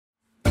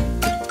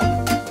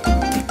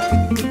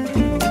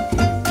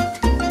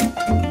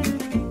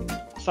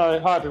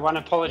So, hi everyone.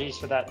 Apologies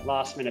for that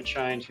last-minute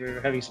change. We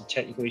were having some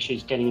technical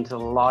issues getting into the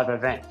live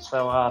event.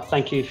 So,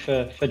 thank you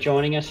for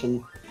joining us,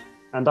 and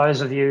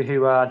those of you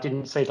who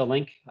didn't see the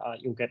link,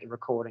 you'll get the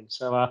recording.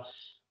 So,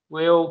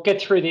 we'll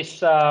get through this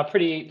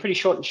pretty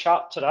short and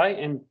sharp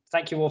today. And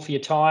thank you all for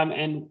your time.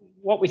 And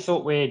what we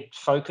thought we'd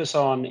focus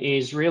on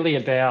is really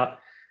about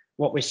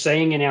what we're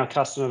seeing in our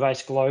customer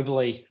base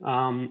globally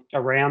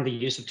around the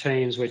use of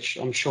Teams, which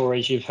I'm sure,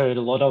 as you've heard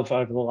a lot of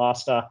over the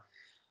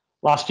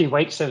last few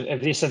weeks of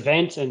this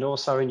event, and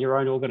also in your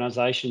own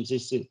organisations,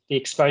 is the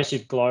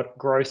explosive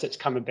growth that's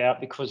come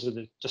about because of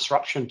the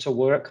disruption to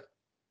work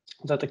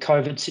that the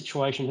COVID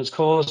situation has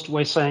caused.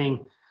 We're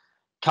seeing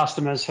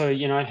customers who,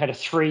 had a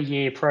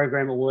 3-year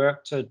program of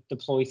work to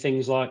deploy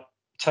things like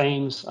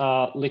Teams,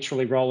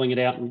 literally rolling it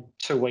out in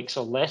 2 weeks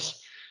or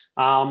less.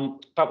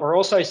 But we're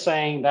also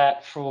seeing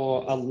that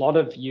for a lot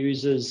of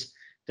users,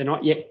 they're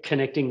not yet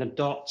connecting the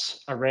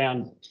dots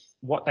around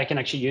what they can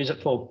actually use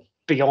it for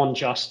beyond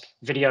just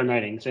video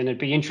meetings. And it'd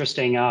be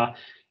interesting at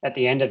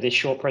the end of this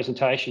short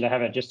presentation to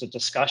have just a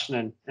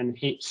discussion and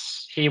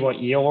hear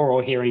what you're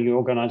all hearing your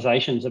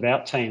organisations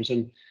about Teams.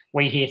 And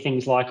we hear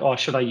things like, oh,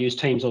 should I use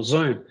Teams or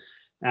Zoom?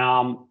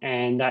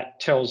 And that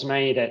tells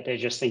me that they're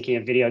just thinking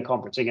of video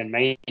conferencing and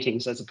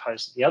meetings as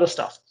opposed to the other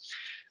stuff,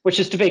 which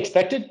is to be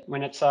expected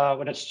when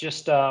it's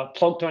just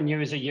plonked on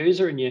you as a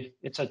user, and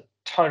it's a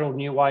total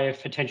new way of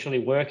potentially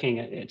working.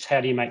 It's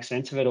how do you make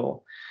sense of it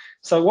all?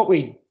 So what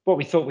we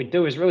thought we'd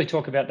do is really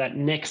talk about that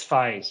next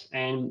phase.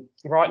 And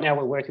right now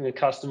we're working with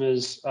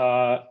customers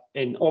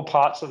in all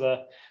parts of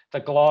the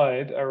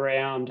globe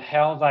around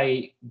how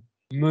they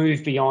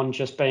move beyond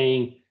just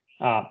being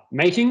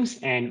meetings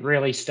and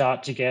really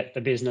start to get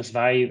the business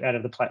value out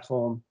of the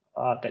platform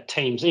that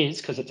Teams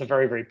is, because it's a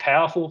very, very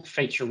powerful,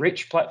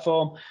 feature-rich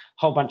platform,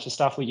 whole bunch of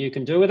stuff you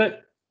can do with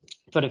it.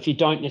 But if you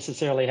don't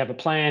necessarily have a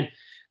plan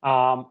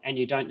and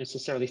you don't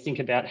necessarily think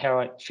about how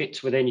it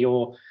fits within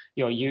your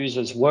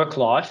user's work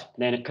life,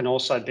 then it can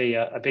also be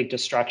a big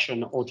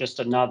distraction or just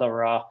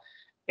another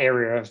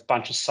area of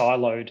bunch of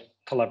siloed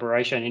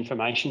collaboration,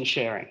 information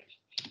sharing.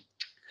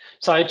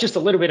 So just a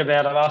little bit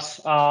about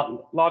us.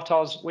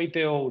 LiveTiles, we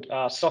build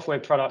software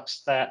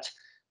products that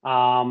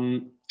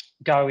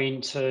go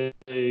into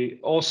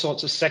all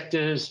sorts of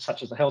sectors,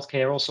 such as the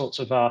healthcare, all sorts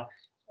of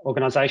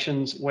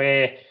organisations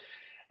where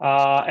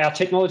our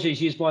technology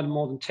is used by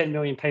more than 10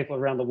 million people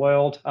around the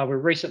world. We're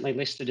recently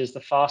listed as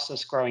the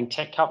fastest growing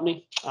tech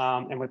company,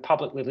 and we're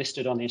publicly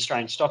listed on the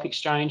Australian Stock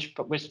Exchange,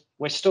 but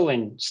we're still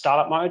in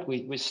startup mode.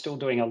 We're still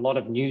doing a lot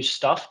of new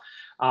stuff,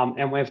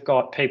 and we've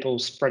got people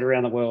spread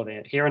around the world.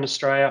 Here in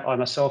Australia, I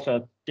myself,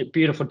 a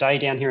beautiful day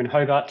down here in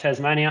Hobart,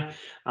 Tasmania,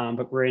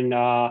 but we're in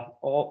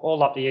all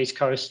up the East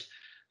Coast.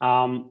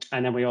 And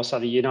then we also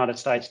have the United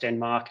States,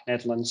 Denmark,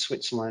 Netherlands,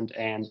 Switzerland,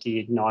 and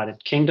the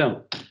United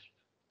Kingdom.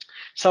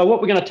 So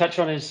what we're going to touch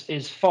on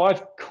is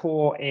 5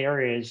 core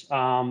areas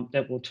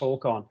that we'll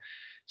talk on.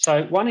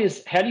 So one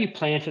is, how do you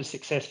plan for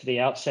success for the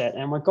outset?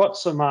 And we've got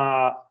some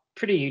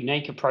pretty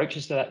unique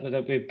approaches to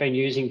that we've been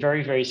using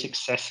very, very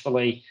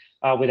successfully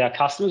with our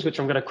customers, which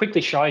I'm going to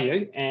quickly show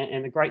you.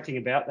 And the great thing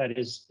about that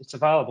is it's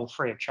available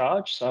free of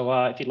charge. So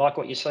if you like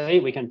what you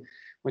see, we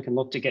can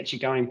look to get you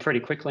going pretty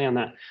quickly on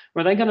that.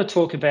 We're then going to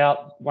talk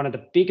about one of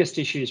the biggest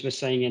issues we're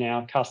seeing in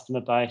our customer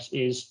base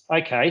is,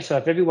 okay, so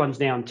if everyone's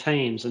now in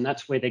Teams and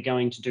that's where they're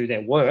going to do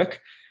their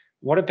work,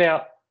 what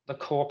about the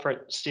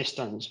corporate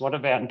systems? What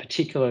about in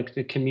particular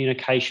the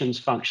communications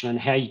function, and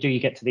how do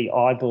you get to the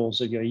eyeballs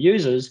of your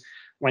users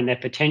when they're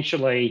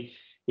potentially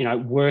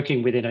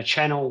working within a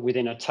channel,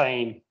 within a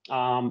team,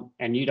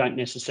 and you don't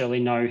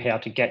necessarily know how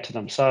to get to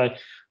them? So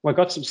we've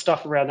got some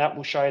stuff around that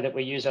we'll show you that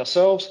we use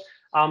ourselves.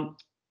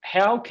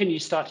 How can you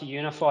start to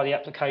unify the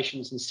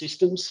applications and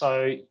systems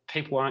so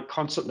people aren't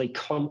constantly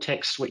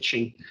context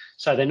switching?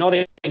 So they're not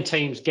in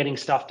Teams getting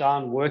stuff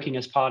done, working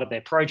as part of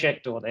their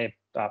project or their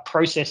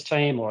process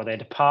team or their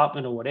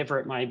department or whatever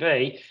it may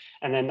be,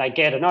 and then they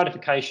get a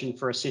notification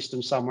for a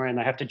system somewhere and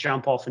they have to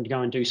jump off and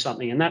go and do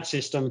something in that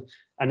system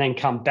and then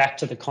come back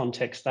to the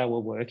context they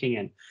were working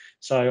in.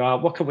 So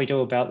what can we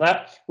do about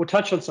that? We'll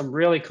touch on some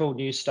really cool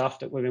new stuff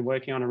that we've been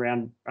working on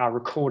around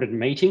recorded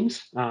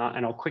meetings,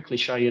 and I'll quickly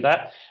show you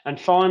that.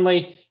 And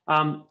finally,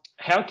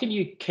 how can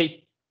you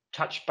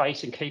touch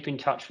base and keep in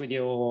touch with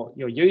your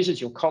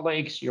users, your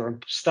colleagues, your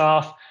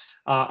staff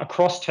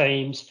across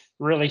Teams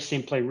really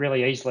simply,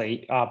 really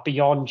easily,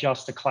 beyond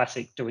just the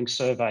classic doing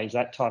surveys,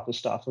 that type of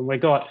stuff. And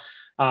we've got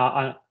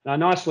a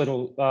nice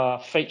little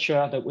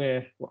feature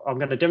that I'm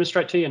going to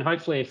demonstrate to you, and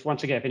hopefully if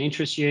it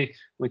interests you,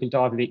 we can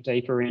dive a bit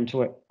deeper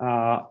into it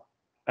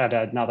at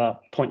another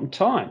point in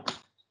time.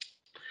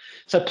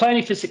 So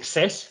planning for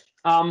success.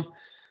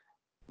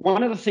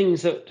 One of the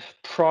things that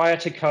prior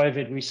to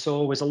COVID we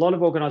saw was a lot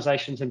of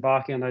organisations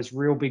embarking on those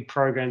real big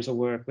programs of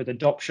work with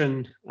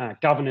adoption,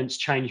 governance,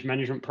 change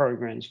management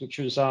programs, which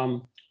was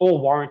all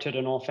warranted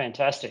and all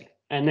fantastic.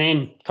 And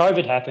then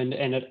COVID happened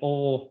and it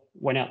all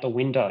went out the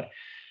window.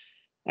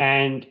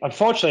 And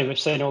unfortunately, we've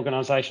seen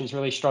organisations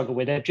really struggle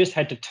where they've just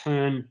had to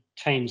turn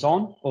Teams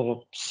on,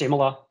 or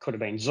similar, could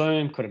have been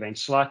Zoom, could have been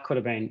Slack, could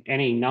have been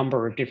any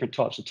number of different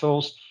types of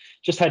tools,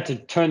 just had to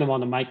turn them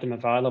on and make them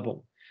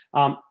available.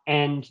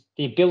 And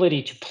the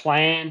ability to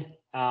plan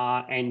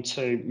and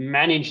to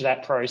manage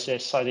that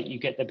process so that you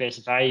get the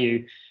best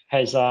value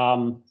has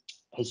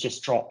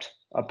just dropped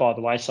by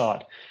the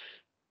wayside.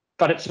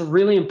 But it's a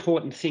really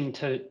important thing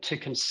to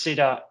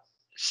consider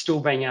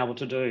still being able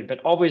to do. But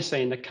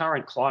obviously in the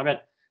current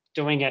climate,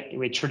 doing it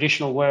with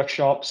traditional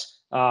workshops,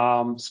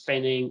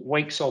 spending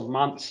weeks or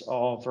months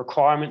of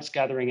requirements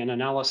gathering and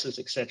analysis,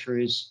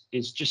 etc.,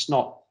 is just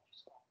not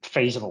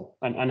feasible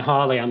and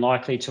highly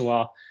unlikely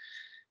to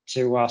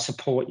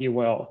support you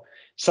well.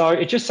 So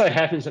it just so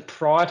happens that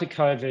prior to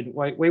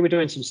COVID, we were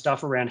doing some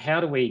stuff around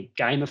how do we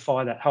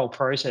gamify that whole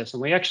process.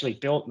 And we actually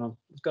built, and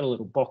I've got a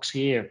little box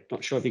here,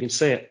 not sure if you can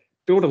see it,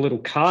 built a little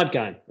card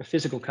game, a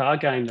physical card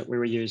game that we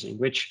were using,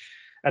 which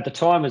at the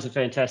time was a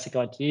fantastic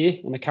idea.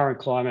 In the current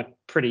climate,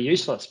 pretty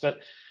useless. But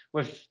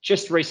we've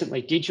just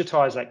recently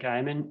digitized that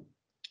game, and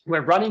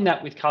we're running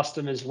that with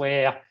customers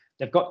where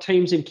they've got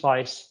teams in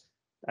place.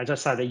 As I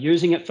say, they're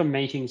using it for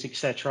meetings,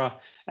 etc.,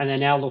 and they're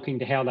now looking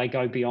to how they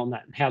go beyond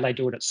that and how they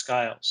do it at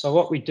scale. So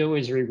what we do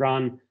is we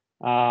run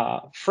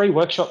free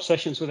workshop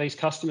sessions with these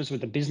customers,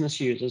 with the business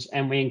users,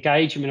 and we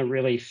engage them in a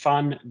really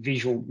fun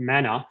visual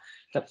manner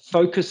that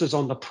focuses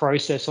on the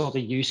process or the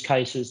use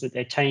cases that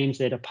their teams,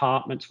 their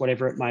departments,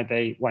 whatever it may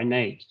be, will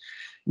need.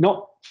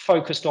 Not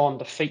focused on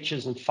the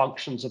features and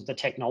functions of the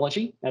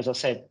technology. As I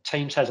said,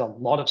 Teams has a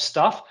lot of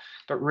stuff,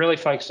 but really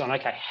focused on,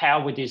 okay,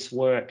 how would this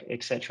work,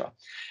 etc.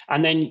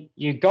 And then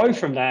you go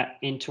from that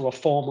into a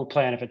formal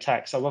plan of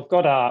attack. So we've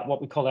got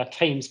what we call our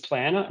Teams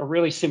Planner, a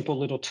really simple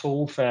little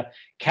tool for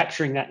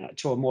capturing that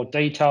to a more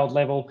detailed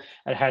level.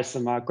 It has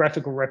some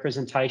graphical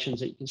representations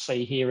that you can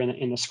see here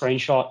in the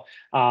screenshot.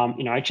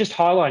 Just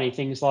highlighting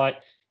things like,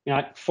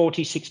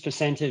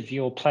 46% of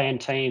your planned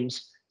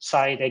teams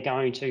say they're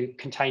going to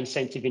contain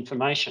sensitive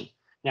information.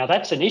 Now,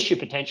 that's an issue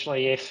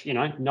potentially if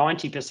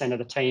 90% of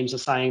the teams are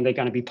saying they're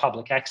going to be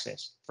public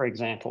access, for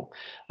example.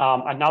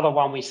 Another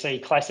one we see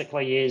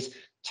classically is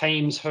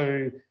teams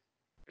who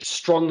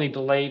strongly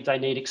believe they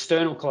need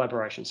external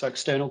collaboration, so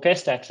external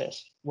guest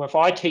access. Well,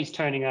 if IT's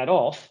turning that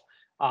off,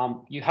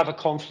 you have a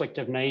conflict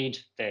of need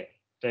there.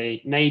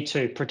 The need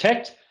to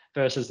protect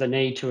versus the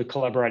need to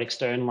collaborate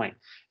externally.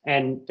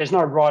 And there's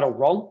no right or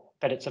wrong,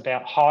 but it's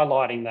about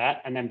highlighting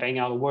that and then being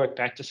able to work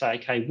back to say,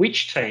 okay,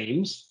 which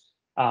teams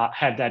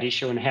have that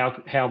issue and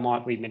how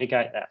might we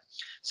mitigate that?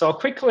 So I'll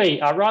quickly,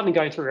 rather than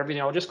go through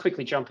everything, I'll just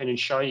quickly jump in and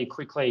show you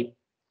quickly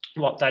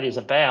what that is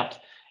about.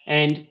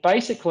 And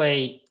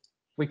basically,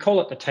 we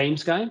call it the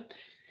Teams game.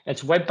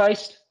 It's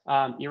web-based.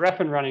 You're up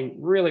and running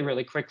really,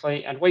 really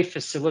quickly, and we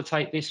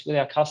facilitate this with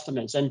our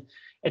customers. And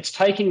it's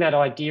taking that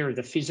idea of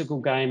the physical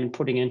game and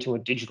putting it into a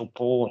digital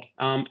board.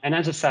 And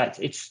as I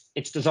say,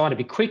 it's designed to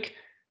be quick,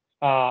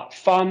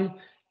 fun,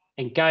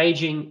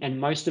 engaging, and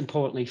most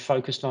importantly,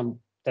 focused on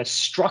the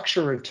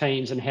structure of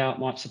teams and how it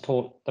might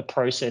support the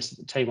process that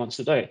the team wants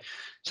to do.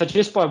 So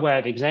just by way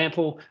of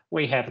example,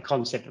 we have a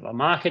concept of a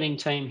marketing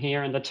team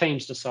here, and the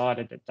team's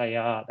decided that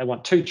they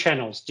want 2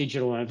 channels,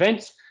 digital and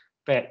events,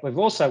 but we've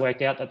also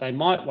worked out that they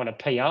might want a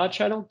PR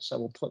channel, so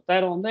we'll put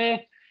that on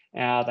there.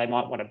 They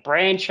might want a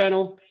brand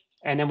channel,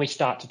 and then we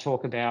start to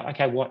talk about,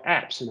 okay, what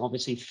apps, and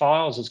obviously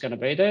files is going to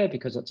be there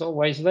because it's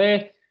always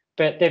there.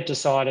 But they've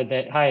decided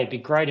that, hey, it'd be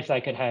great if they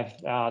could have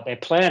their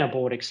planner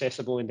board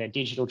accessible in their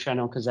digital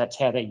channel because that's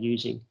how they're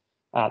using,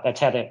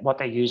 what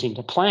they're using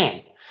to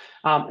plan.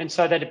 And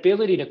so that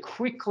ability to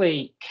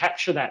quickly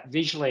capture that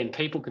visually and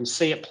people can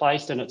see it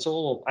placed and it's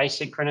all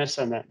asynchronous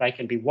and that they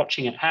can be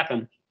watching it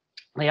happen.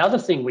 The other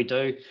thing we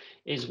do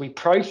is we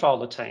profile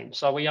the team.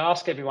 So we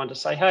ask everyone to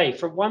say, hey,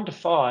 from 1 to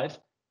 5,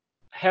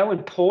 how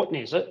important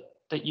is it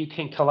that you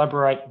can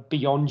collaborate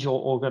beyond your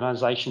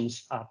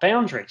organization's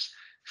boundaries?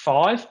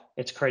 5,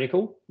 it's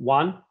critical.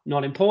 1,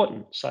 not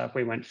important. So if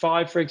we went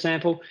 5, for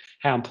example,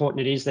 how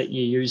important it is that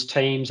you use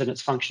Teams and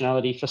its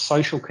functionality for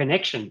social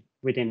connection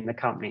within the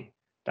company.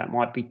 That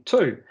might be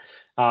 2.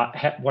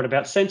 What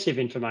about sensitive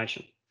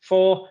information?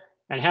 4,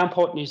 and how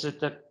important is it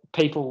that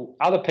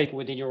other people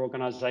within your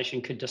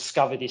organization could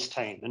discover this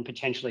team and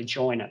potentially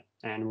join it?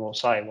 And we'll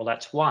say, well,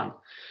 that's 1.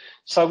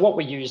 So what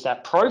we use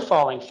that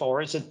profiling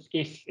for is that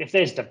if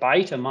there's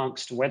debate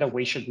amongst whether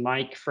we should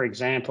make, for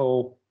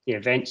example, the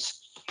events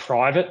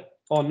private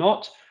or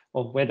not,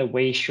 or whether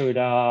we should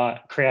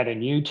create a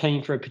new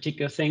team for a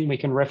particular thing, we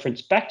can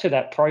reference back to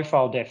that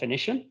profile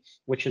definition,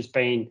 which has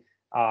been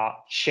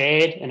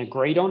shared and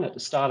agreed on at the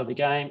start of the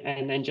game,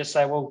 and then just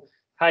say, well,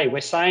 hey,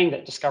 we're saying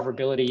that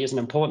discoverability isn't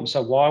important,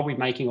 so why are we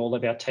making all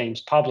of our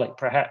teams public?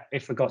 Perhaps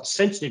if we've got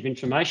sensitive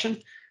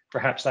information,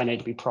 perhaps they need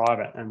to be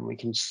private, and we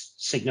can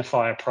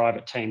signify a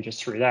private team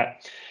just through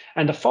that.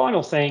 And the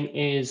final thing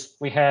is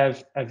we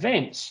have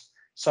events,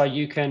 so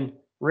you can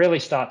really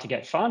start to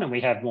get fun, and we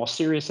have more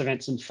serious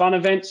events and fun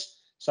events.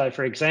 So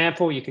for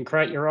example, you can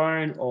create your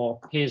own, or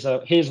here's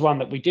one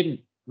that we didn't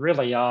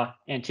really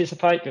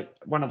anticipate. But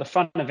one of the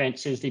fun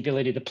events is the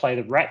ability to play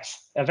the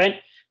rats event,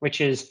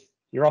 which is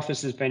your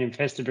office has been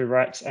infested with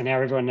rats and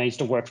now everyone needs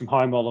to work from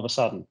home all of a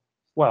sudden.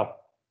 Well,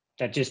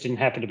 that just didn't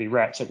happen to be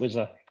rats. It was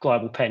a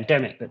global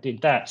pandemic that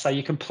did that. So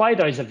you can play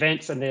those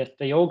events and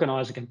the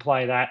organizer can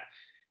play that.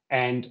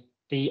 And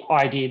the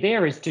idea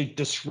there is to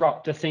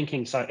disrupt the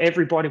thinking. So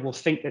everybody will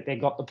think that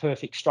they've got the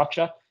perfect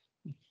structure.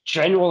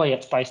 Generally,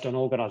 it's based on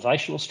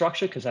organizational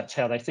structure because that's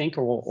how they think,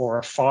 or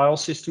a file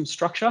system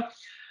structure.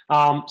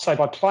 So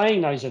by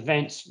playing those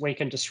events, we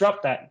can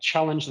disrupt that,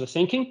 challenge the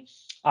thinking,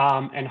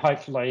 and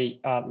hopefully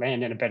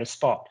land in a better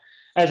spot.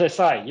 As I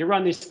say, you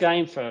run this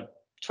game for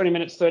 20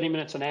 minutes, 30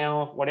 minutes, an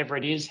hour, whatever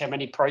it is, how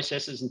many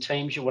processes and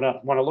teams you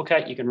want to look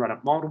at. You can run it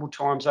multiple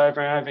times over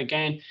and over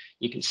again.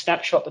 You can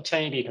snapshot the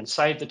team. You can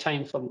save the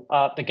team for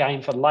the game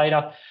for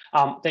later.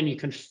 Then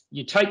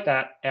you take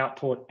that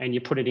output and you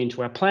put it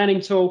into our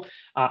planning tool,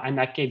 and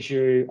that gives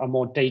you a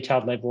more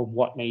detailed level of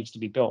what needs to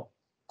be built.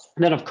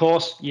 And then, of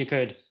course, you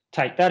could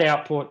take that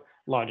output,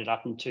 load it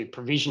up into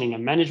provisioning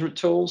and management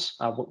tools.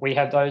 We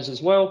have those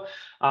as well.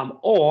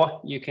 Or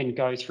you can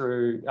go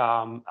through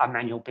a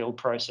manual build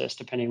process,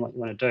 depending on what you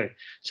want to do.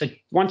 So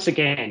once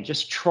again,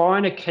 just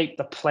trying to keep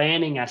the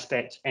planning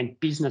aspect and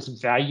business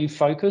value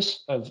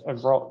focus of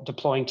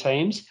deploying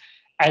teams,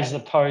 as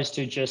opposed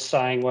to just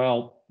saying,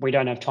 well, we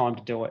don't have time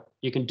to do it.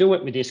 You can do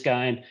it with this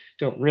game,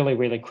 do it really,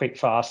 really quick,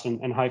 fast,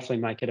 and hopefully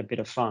make it a bit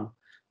of fun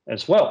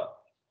as well.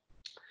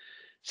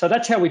 So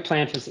that's how we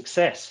plan for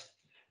success.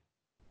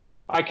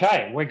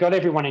 Okay, we've got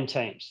everyone in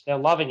Teams. They're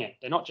loving it.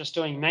 They're not just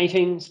doing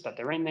meetings, but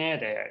they're in there.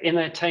 They're in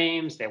their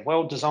teams. They're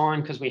well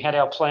designed because we had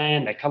our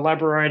plan. They're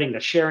collaborating.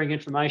 They're sharing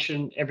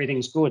information.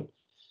 Everything's good.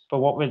 But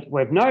what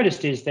we've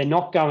noticed is they're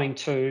not going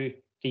to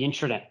the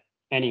intranet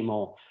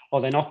anymore, or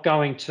they're not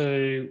going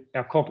to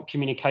our corporate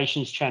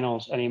communications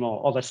channels anymore,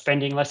 or they're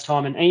spending less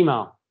time in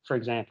email, for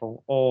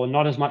example, or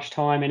not as much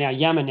time in our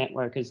Yammer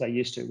network as they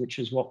used to, which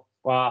is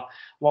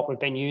what we've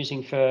been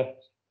using to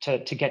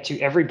get to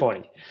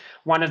everybody.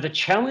 One of the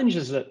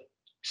challenges that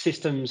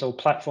systems or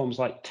platforms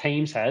like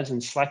Teams has,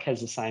 and Slack has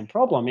the same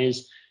problem,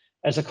 is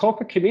as a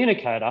corporate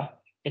communicator,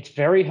 it's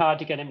very hard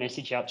to get a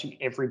message out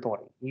to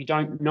everybody. You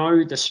don't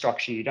know the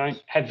structure. You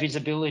don't have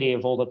visibility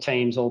of all the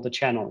teams, all the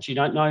channels. You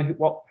don't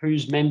know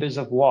who's members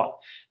of what.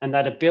 And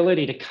that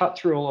ability to cut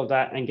through all of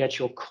that and get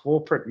your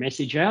corporate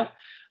message out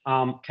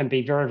can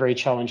be very, very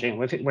challenging.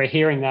 We're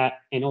hearing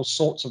that in all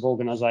sorts of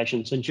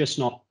organizations, and just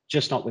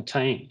not with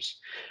Teams.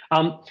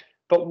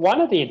 But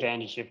one of the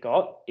advantages you've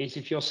got is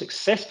if you're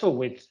successful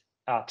with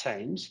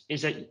Teams,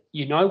 is that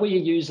you know where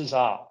your users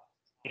are.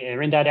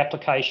 They're in that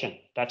application.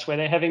 That's where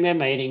they're having their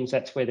meetings.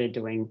 That's where they're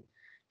doing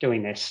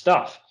their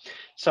stuff.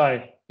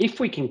 So if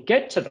we can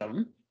get to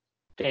them,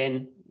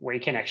 then we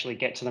can actually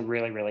get to them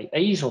really, really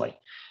easily.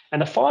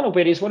 And the final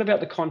bit is, what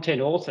about the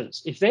content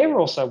authors? If they're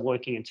also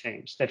working in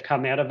Teams, they've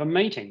come out of a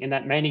meeting. In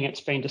that meeting,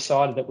 it's been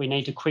decided that we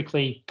need to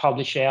quickly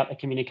publish out a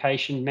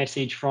communication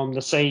message from the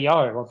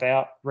CEO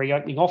about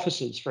reopening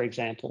offices, for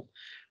example.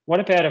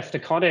 What about if the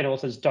content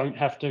authors don't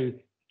have to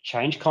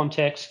change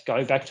context,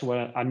 go back to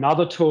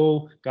another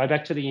tool, go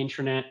back to the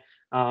intranet?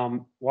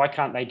 Why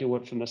can't they do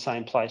it from the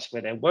same place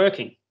where they're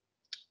working?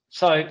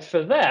 So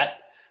for that,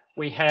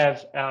 we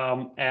have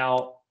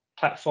our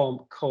platform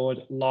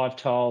called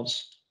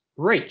LiveTiles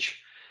Reach.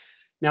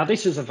 Now,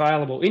 this is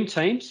available in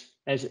Teams.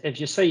 As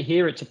you see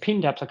here, it's a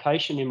pinned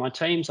application in my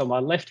Teams on my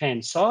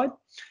left-hand side.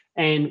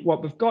 And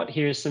what we've got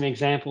here is some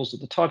examples of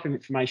the type of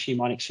information you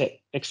might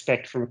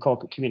expect from a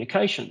corporate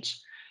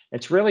communications.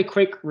 It's really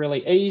quick,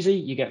 really easy.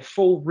 You get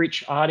full,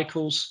 rich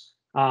articles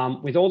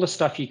with all the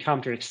stuff you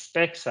come to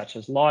expect, such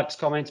as likes,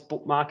 comments,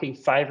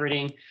 bookmarking,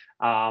 favoriting,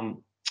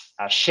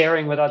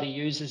 sharing with other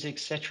users,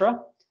 etc.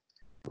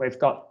 You've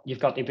got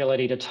the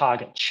ability to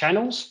target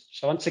channels.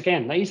 So once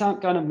again, these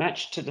aren't going to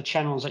match to the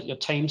channels that your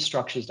team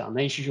structure's done.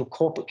 These are your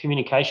corporate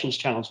communications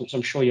channels, which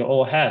I'm sure you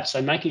all have.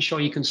 So making sure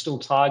you can still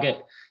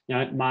target,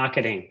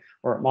 marketing,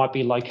 or it might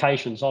be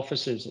locations,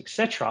 offices,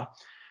 etc.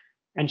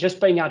 And just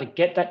being able to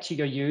get that to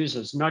your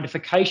users.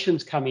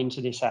 Notifications come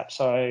into this app.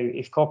 So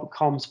if corporate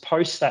comms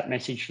posts that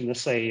message from the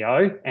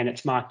CEO and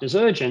it's marked as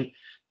urgent,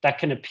 that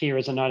can appear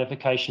as a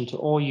notification to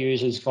all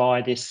users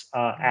via this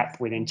app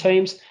within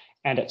Teams.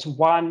 And it's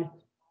one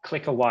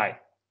click away.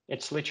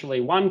 It's literally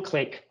one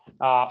click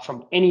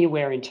from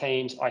anywhere in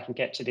Teams. I can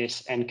get to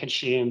this and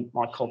consume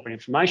my corporate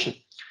information.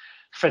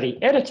 For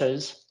the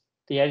editors,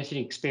 the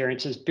editing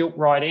experience is built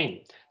right in.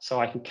 So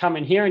I can come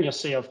in here and you'll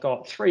see I've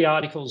got 3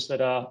 articles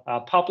that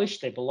are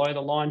published. They're below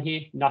the line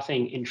here,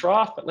 nothing in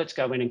draft, but let's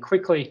go in and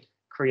quickly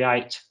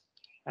create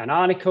an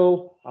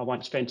article. I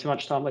won't spend too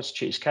much time. Let's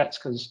choose cats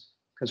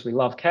because we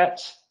love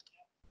cats.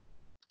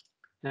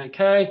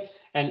 Okay,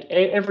 and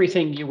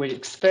everything you would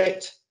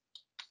expect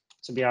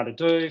to be able to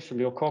do from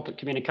your corporate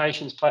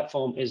communications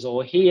platform is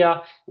all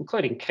here,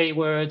 including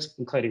keywords,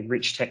 including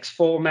rich text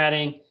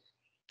formatting.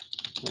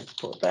 Let's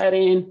put that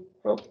in.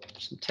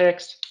 Some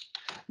text.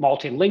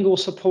 Multilingual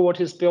support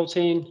is built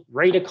in.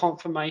 Reader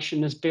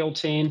confirmation is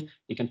built in.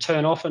 You can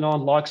turn off and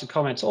on likes and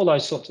comments, all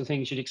those sorts of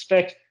things you'd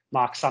expect.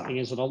 Mark something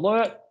as an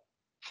alert.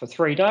 for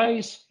 3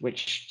 days,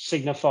 which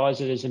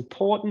signifies it is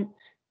important.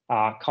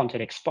 Article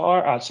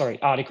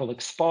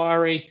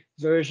expiry,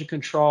 version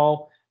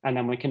control, and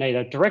then we can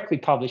either directly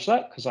publish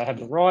that because I have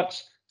the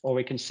rights, or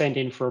we can send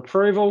in for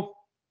approval,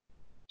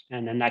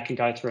 and then that can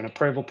go through an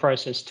approval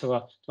process to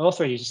an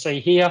author. You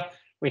see here,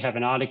 we have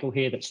an article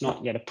here that's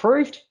not yet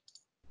approved.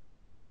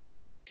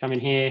 Come in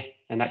here,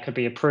 and that could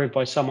be approved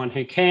by someone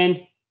who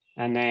can,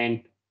 and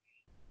then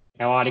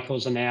our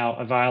articles are now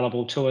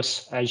available to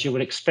us as you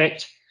would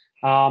expect,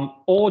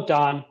 all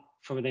done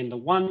from within the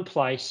one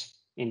place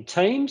in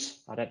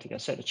Teams. I don't think I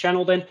set the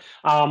channel then.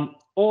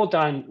 All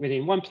done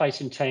within one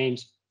place in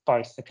Teams,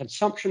 both the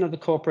consumption of the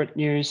corporate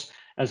news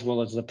as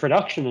well as the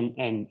production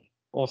and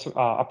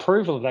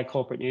approval of that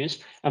corporate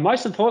news. And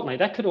most importantly,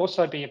 that could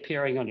also be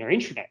appearing on your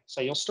intranet.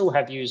 So you'll still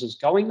have users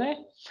going there,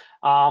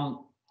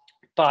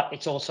 but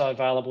it's also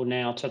available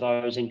now to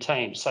those in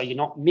Teams. So you're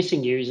not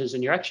missing users,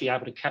 and you're actually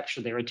able to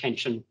capture their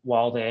attention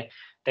while they're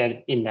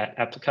in that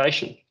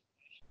application.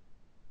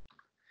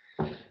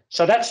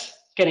 So that's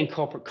getting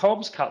corporate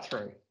comms cut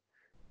through.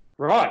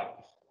 Right,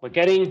 we've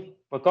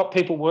got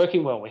people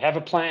working well. We have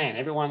a plan.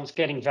 Everyone's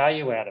getting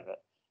value out of it.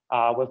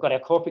 We've got our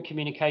corporate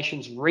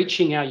communications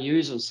reaching our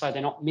users so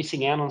they're not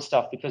missing out on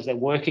stuff because they're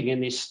working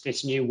in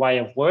this new way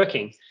of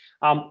working.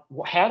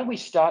 How do we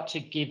start to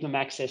give them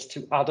access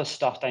to other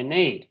stuff they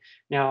need?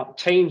 Now,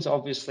 Teams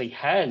obviously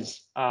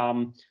has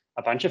a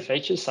bunch of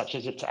features such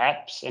as its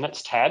apps and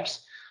its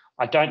tabs.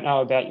 I don't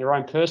know about your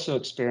own personal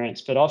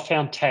experience, but I've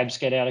found tabs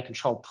get out of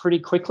control pretty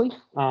quickly.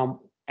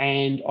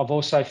 And I've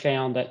also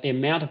found that the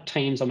amount of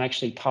teams I'm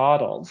actually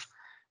part of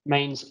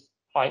means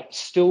I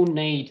still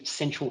need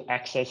central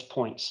access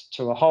points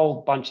to a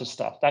whole bunch of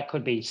stuff. That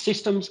could be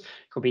systems,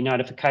 could be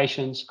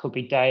notifications, could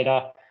be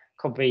data,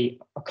 could be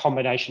a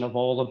combination of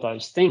all of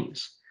those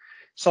things.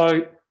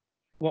 So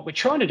what we're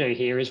trying to do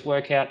here is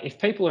work out, if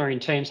people are in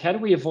Teams, how do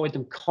we avoid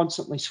them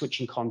constantly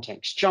switching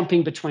context,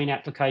 jumping between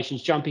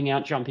applications, jumping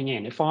out, jumping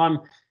in? If I'm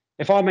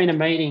in a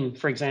meeting,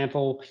 for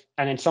example,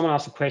 and then someone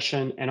asks a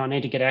question and I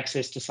need to get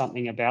access to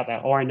something about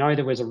that, or I know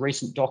there was a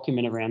recent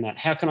document around that,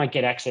 how can I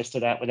get access to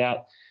that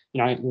without,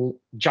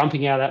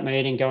 jumping out of that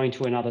meeting, going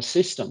to another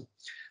system?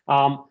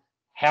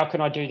 How can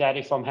I do that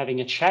if I'm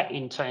having a chat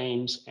in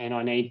Teams and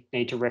I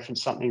need to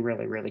reference something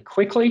really, really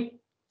quickly?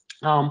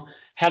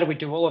 How do we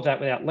do all of that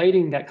without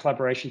leading that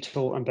collaboration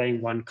tool and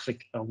being one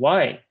click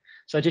away?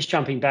 So just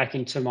jumping back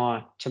into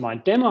my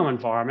demo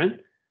environment,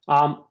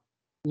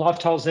 Live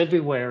Tiles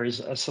Everywhere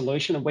is a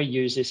solution, and we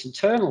use this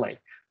internally.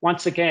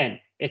 Once again,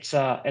 it's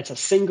a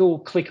single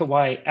click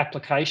away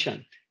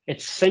application.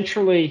 It's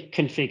centrally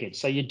configured.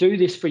 So you do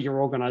this for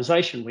your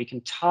organization. We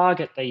can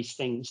target these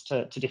things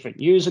to different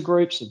user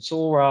groups. It's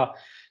all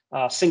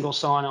single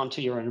sign-on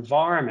to your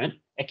environment.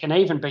 It can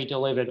even be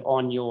delivered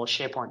on your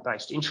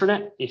SharePoint-based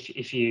intranet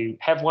if you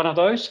have one of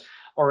those,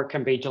 or it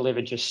can be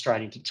delivered just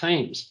straight into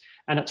Teams.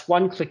 And it's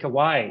one click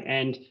away.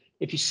 And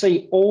if you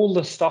see all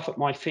the stuff at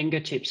my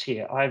fingertips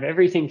here, I have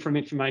everything from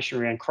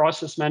information around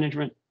crisis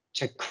management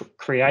to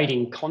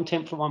creating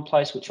content from one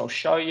place, which I'll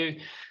show you,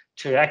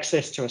 to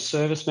access to a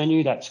service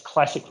menu. That's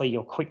classically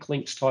your quick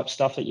links type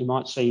stuff that you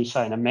might see,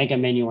 say, in a mega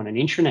menu on an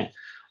intranet.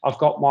 I've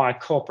got my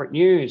corporate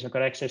news, I've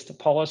got access to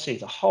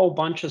policies, a whole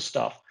bunch of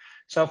stuff.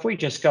 So if we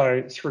just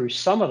go through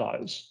some of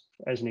those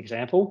as an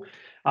example,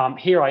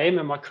 here I am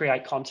in my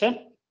create content,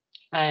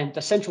 and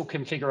the central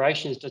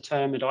configuration is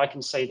determined. I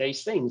can see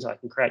these things. I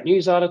can create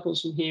news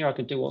articles from here. I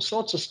can do all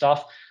sorts of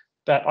stuff,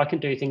 but I can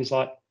do things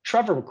like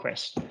travel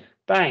requests.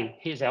 Bang,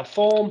 here's our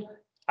form.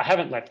 I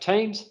haven't left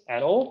Teams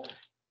at all.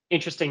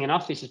 Interesting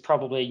enough, this is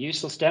probably a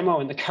useless demo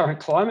in the current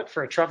climate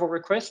for a travel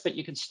request, but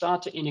you can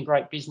start to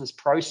integrate business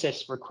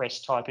process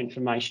request type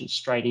information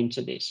straight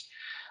into this.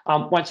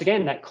 Once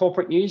again, that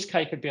corporate news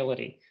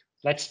capability,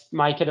 let's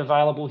make it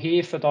available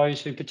here for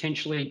those who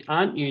potentially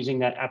aren't using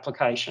that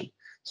application.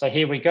 So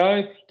here we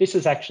go. This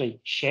is actually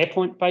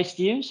SharePoint-based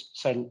news.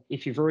 So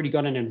if you've already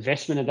got an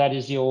investment of that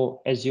as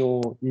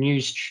your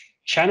news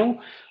channel,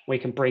 we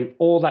can bring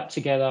all that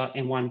together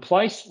in one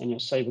place, and you'll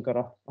see we've got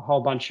a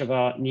whole bunch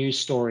of news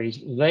stories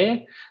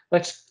there.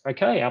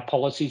 Our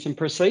policies and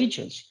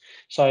procedures.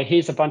 So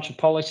here's a bunch of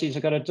policies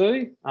I've got to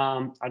do.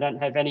 I don't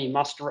have any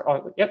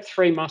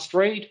three must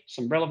read,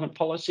 some relevant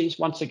policies.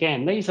 Once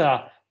again, these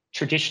are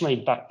traditionally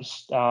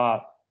based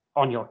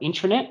on your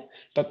intranet,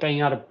 but being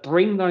able to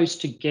bring those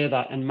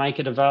together and make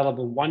it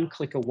available one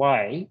click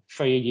away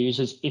for your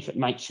users if it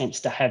makes sense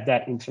to have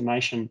that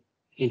information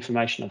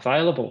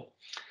available.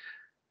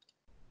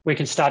 We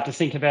can start to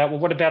think about, well,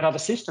 what about other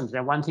systems?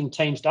 Now, one thing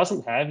Teams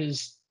doesn't have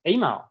is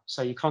email.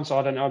 So your console,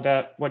 I don't know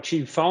about what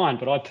you find,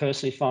 but I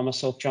personally find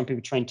myself jumping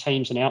between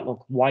Teams and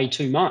Outlook way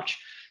too much.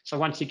 So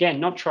once again,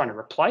 not trying to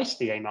replace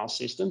the email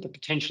system, but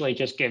potentially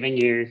just giving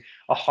you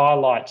a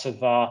highlights of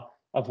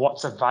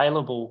what's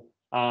available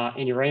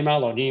in your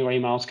email, or new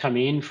emails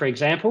coming in, for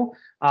example.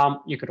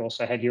 You could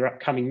also have your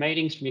upcoming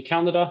meetings from your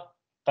calendar,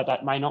 but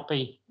that may not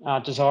be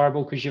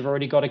desirable because you've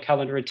already got a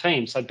calendar of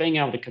Teams. So being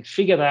able to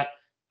configure that,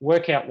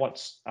 work out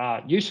what's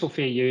useful for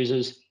your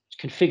users,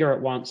 configure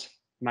it once,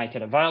 make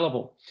it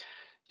available.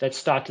 Let's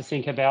start to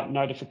think about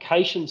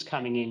notifications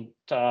coming in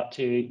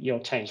to your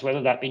teams,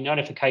 whether that be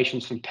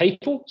notifications from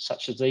people,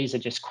 such as these are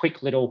just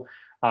quick little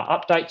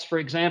updates, for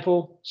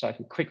example, so I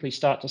can quickly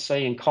start to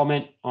see and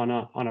comment on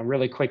a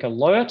really quick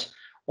alert,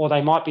 or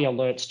they might be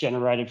alerts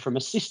generated from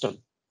a system,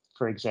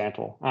 for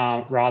example,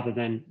 rather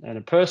than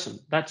a person.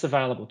 That's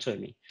available to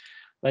me.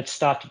 Let's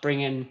start to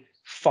bring in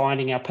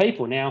finding our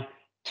people. Now,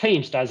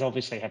 Teams does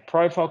obviously have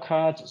profile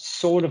cards. It's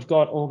sort of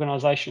got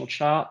organizational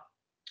chart,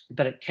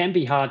 but it can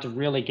be hard to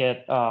really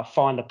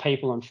find the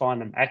people and find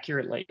them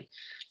accurately.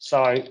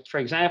 So, for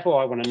example,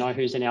 I want to know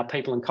who's in our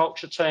people and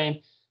culture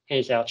team.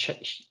 Here's our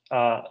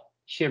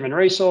human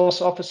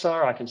resource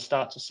officer. I can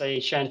start to see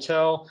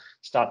Chantel,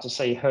 start to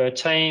see her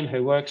team,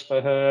 who works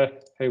for her,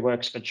 who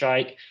works for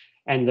Jake.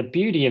 And the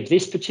beauty of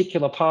this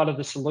particular part of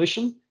the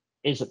solution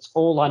is it's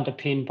all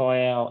underpinned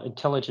by our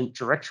intelligent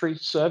directory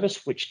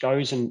service, which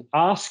goes and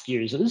asks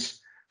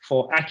users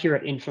for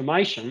accurate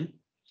information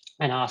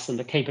and ask them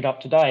to keep it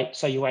up to date,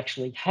 so you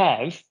actually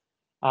have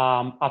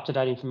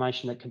up-to-date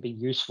information that can be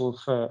useful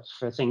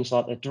for things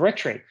like the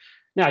directory.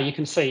 Now, you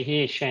can see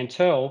here,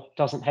 Chantel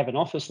doesn't have an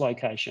office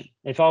location.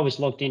 If I was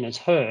logged in as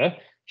her,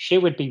 she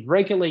would be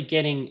regularly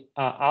getting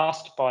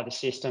asked by the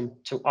system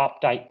to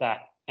update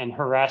that and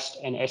harassed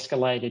and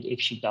escalated if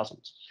she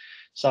doesn't.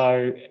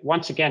 So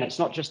once again, it's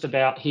not just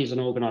about here's an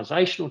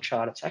organizational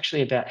chart, it's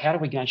actually about how do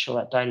we make sure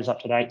that data is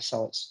up to date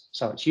so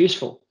it's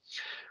useful.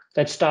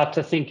 Let's start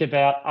to think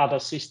about other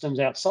systems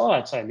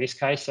outside. So in this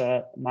case,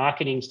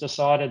 marketing's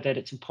decided that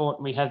it's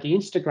important we have the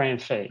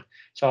Instagram feed.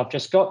 So I've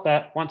just got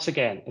that. Once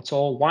again, it's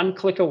all one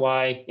click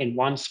away in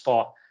one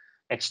spot.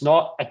 It's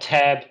not a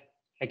tab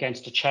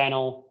against a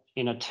channel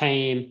in a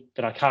team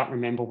that I can't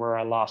remember where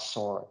I last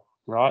saw it,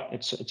 right?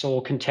 It's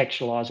all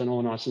contextualized and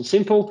all nice and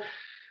simple.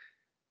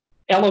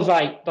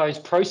 Elevate those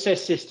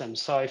process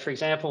systems. So, for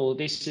example,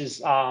 this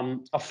is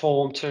a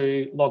form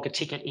to log a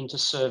ticket into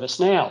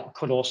ServiceNow. It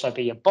could also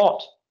be a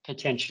bot,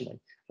 potentially.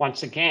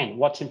 Once again,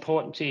 what's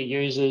important to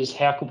your users?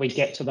 How could we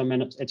get to them?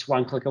 And it's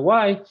one click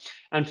away.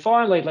 And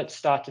finally, let's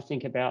start to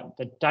think about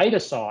the data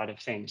side of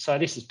things. So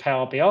this is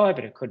Power BI,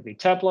 but it could be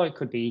Tableau, it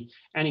could be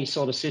any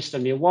sort of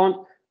system you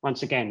want.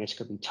 Once again, this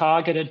could be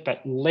targeted,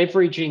 but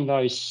leveraging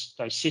those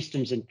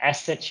systems and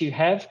assets you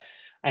have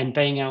and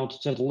being able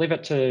to deliver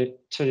to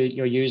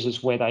your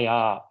users where they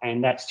are.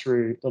 And that's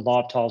through the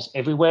Live Tiles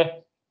Everywhere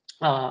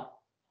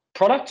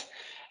product.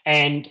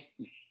 And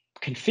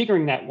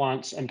configuring that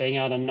once and being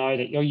able to know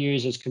that your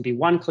users can be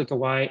one click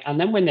away. And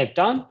then when they're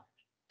done,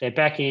 they're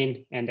back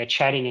in and they're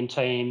chatting in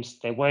Teams,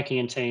 they're working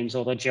in Teams,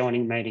 or they're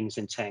joining meetings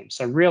in Teams.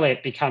 So really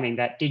it becoming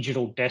that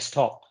digital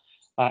desktop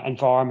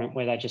environment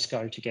where they just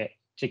go to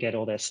get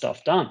all their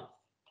stuff done.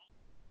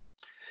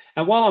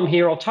 And while I'm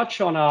here, I'll touch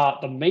on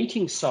the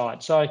meeting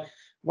side. So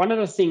one of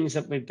the things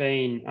that we've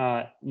been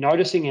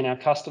noticing in our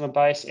customer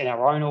base, in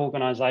our own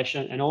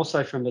organization, and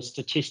also from the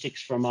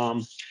statistics from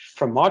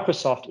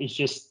Microsoft is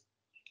just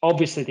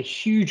obviously the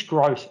huge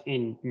growth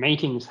in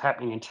meetings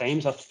happening in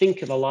Teams. I think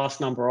the last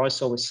number I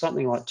saw was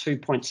something like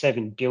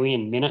 2.7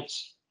 billion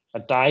minutes a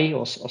day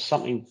or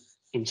something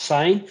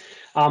insane.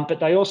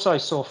 But they also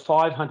saw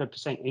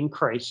 500%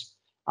 increase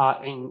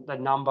in the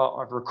number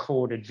of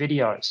recorded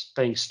videos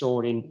being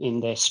stored in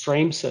their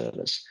stream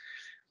service.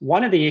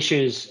 One of the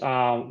issues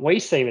we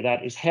see with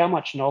that is how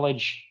much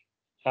knowledge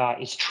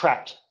is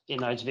trapped in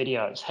those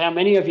videos. How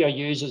many of your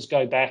users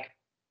go back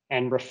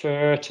and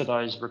refer to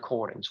those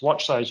recordings,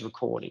 watch those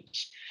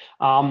recordings?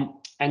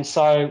 And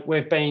so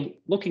we've been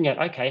looking at,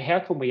 okay, how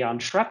can we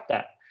untrap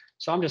that?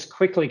 So I'm just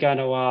quickly going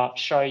to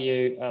show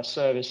you a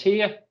service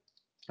here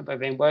that we've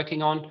been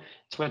working on.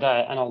 It's with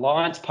an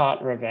alliance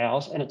partner of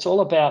ours, and it's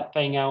all about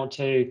being able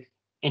to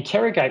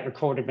interrogate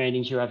recorded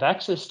meetings you have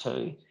access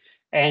to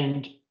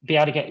and be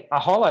able to get a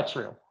highlights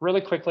reel really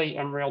quickly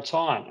in real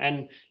time.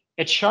 And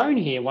it's shown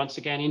here, once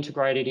again,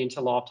 integrated into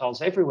Live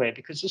Tiles Everywhere,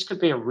 because this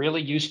could be a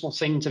really useful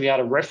thing to be able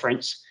to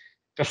reference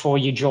before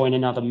you join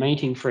another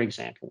meeting, for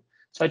example.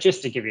 So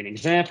just to give you an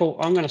example,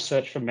 I'm going to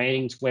search for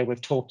meetings where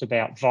we've talked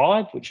about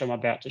Vibe, which I'm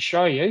about to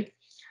show you.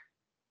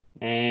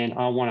 And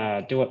I want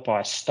to do it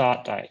by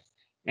start date.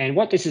 And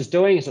what this is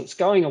doing is it's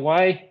going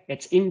away,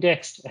 it's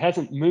indexed, it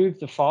hasn't moved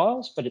the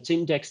files, but it's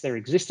indexed their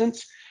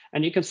existence.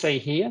 And you can see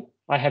here,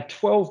 I have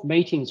 12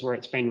 meetings where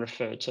it's been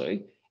referred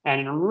to.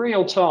 And in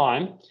real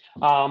time,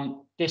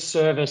 this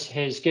service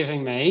has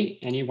given me,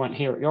 and you won't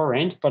hear at your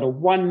end, but a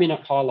 1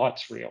 minute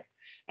highlights reel.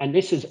 And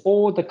this is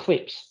all the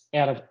clips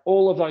out of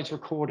all of those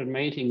recorded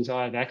meetings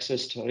I have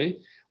access to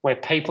where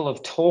people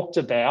have talked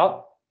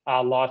about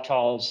Live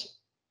Tiles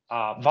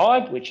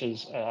Vibe, which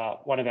is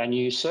one of our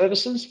new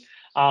services.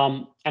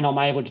 And I'm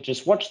able to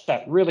just watch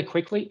that really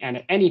quickly and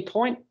at any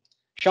point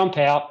jump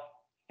out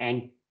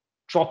and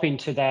drop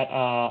into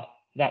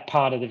that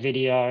part of the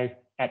video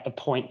at the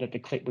point that the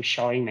clip was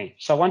showing me.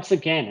 So once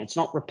again, it's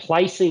not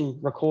replacing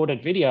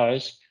recorded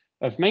videos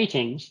of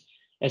meetings.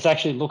 It's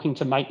actually looking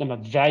to make them a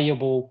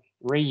valuable,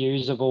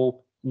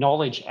 reusable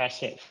knowledge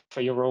asset for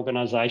your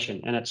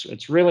organization. And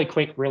it's really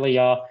quick, really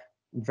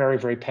very,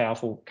 very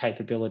powerful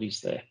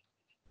capabilities there.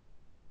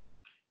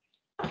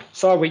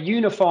 So we're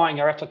unifying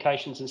our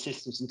applications and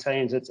systems and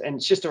teams. I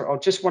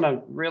just want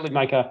to really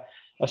make a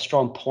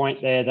strong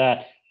point there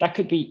that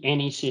could be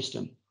any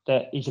system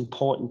that is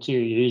important to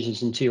your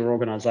users and to your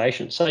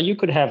organization. So you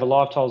could have a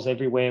live tiles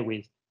everywhere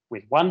with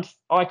one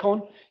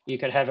icon. You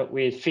could have it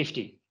with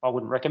 50. I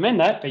wouldn't recommend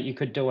that, but you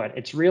could do it.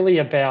 It's really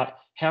about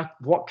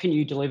what can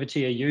you deliver to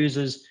your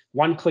users,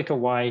 one click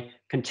away,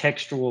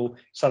 contextual,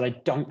 so they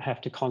don't have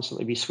to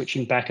constantly be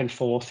switching back and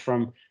forth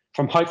from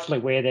hopefully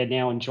where they're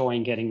now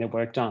enjoying getting their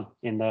work done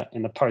in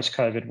the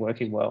post-COVID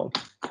working world.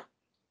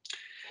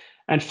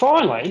 And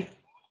finally,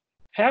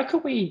 how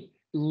can we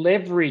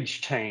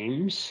leverage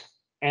Teams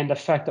and the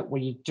fact that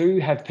we do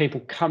have people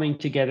coming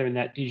together in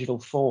that digital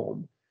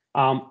form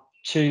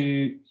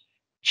to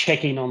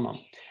check in on them?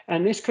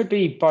 And this could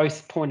be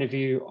both point of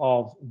view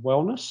of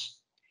wellness,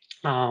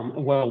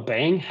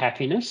 well-being,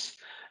 happiness,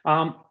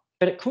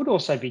 but it could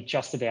also be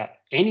just about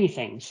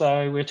anything.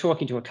 So we're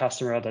talking to a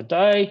customer the other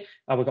day.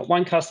 We've got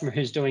one customer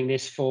who's doing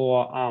this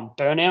for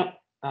burnout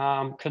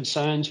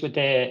concerns with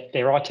their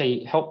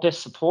IT help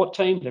desk support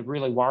team. They're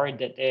really worried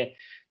that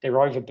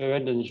they're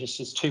overburdened and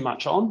there's too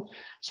much on.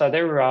 So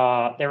they're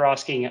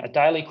asking a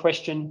daily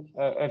question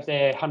of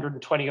their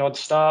 120 odd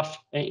staff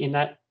in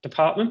that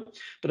department,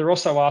 but they're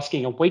also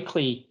asking a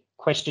weekly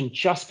question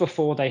just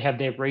before they have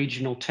their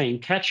regional team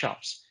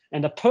catch-ups.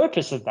 And the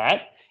purpose of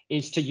that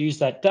is to use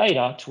that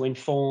data to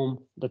inform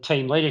the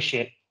team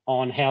leadership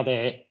on how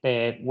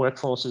their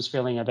workforce is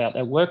feeling about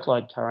their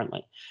workload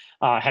currently.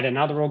 I had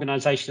another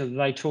organisation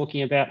the other day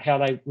talking about how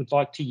they would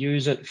like to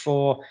use it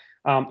for,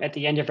 at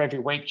the end of every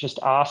week, just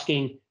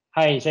asking,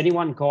 hey, has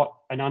anyone got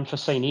an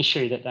unforeseen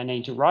issue that they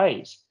need to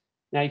raise?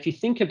 Now, if you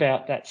think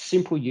about that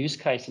simple use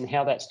case and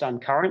how that's done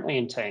currently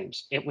in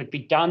Teams, it would be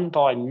done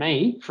by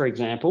me, for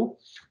example,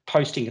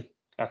 posting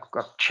a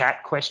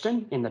chat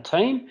question in the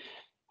team,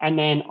 and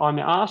then I'm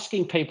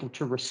asking people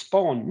to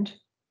respond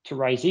to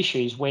raise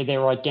issues where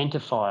they're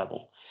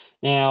identifiable.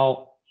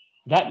 Now,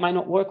 that may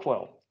not work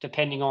well,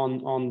 depending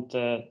on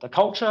the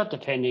culture,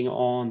 depending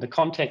on the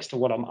context of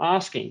what I'm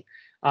asking.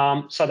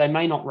 So they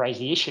may not raise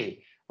the issue.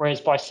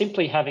 Whereas by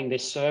simply having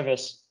this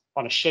service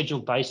on a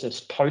scheduled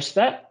basis post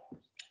that,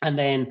 and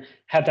then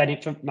have that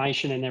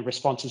information and their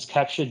responses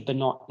captured but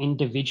not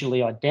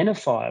individually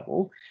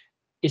identifiable,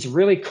 is a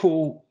really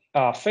cool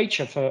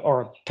feature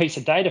or a piece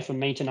of data for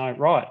me to know,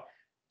 right,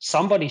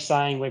 somebody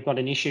saying we've got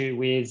an issue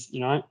with,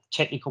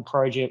 technical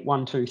project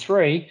 1, 2,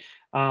 3,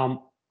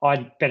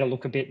 I'd better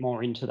look a bit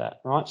more into that,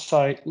 right?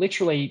 So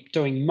literally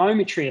doing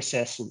momentary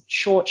assessment,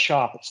 short,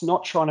 sharp. It's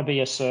not trying to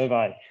be a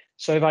survey.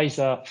 Surveys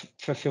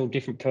fulfill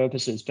different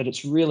purposes, but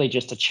it's really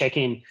just a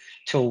check-in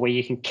tool where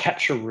you can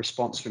capture a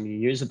response from your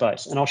user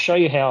base. And I'll show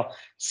you how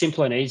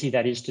simple and easy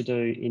that is to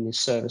do in this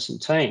service in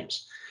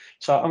Teams.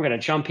 So I'm going to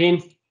jump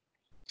in.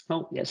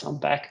 Oh, yes, I'm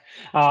back.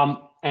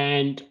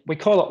 And we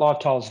call it Live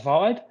Tiles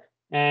Vibe.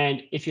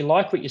 And if you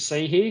like what you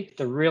see here,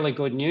 the really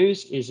good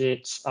news is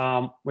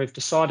we've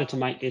decided to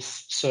make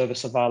this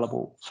service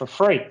available for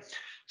free.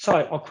 So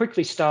I'll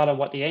quickly start on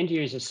what the end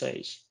user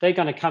sees. They're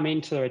going to come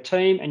into a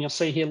team and you'll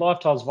see here Live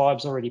Tiles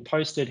Vibe's already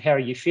posted. How are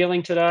you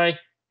feeling today?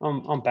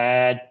 I'm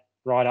bad,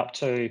 right up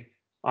to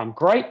I'm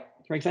great,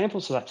 for example.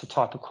 So that's a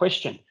type of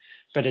question.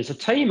 But as a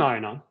team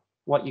owner,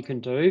 what you can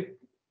do,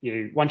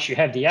 once you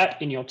have the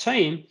app in your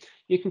team,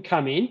 you can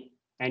come in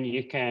and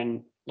you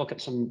can look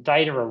at some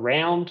data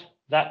around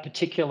that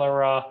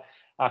particular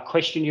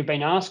question you've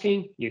been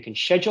asking. You can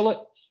schedule it,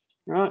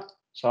 right?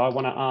 So I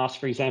want to ask,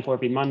 for example,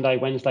 every Monday,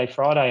 Wednesday,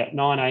 Friday at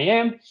 9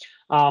 a.m.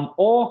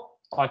 Or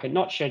I could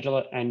not schedule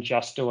it and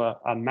just do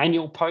a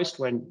manual post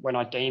when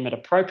I deem it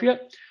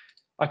appropriate.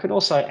 I could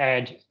also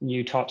add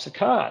new types of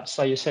cards.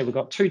 So you see we've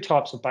got two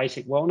types of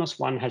basic wellness.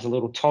 One has a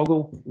little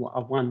toggle,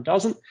 one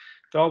doesn't.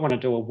 So I want to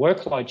do a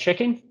workload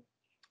check-in.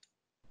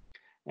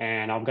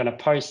 And I'm going to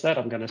post that.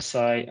 I'm going to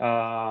say,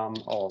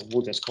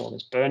 we'll just call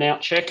this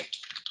burnout check,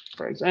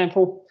 for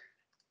example,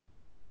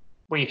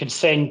 where you can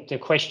send the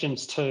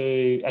questions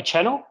to a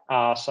channel.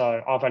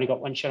 So I've only got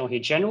one channel here,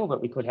 general,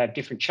 but we could have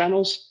different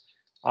channels.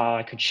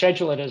 I could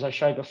schedule it as I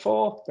showed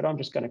before, but I'm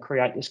just going to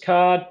create this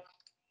card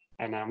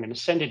and I'm going to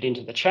send it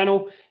into the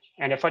channel.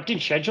 And if I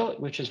did schedule it,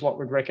 which is what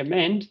we'd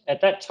recommend,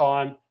 at that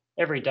time,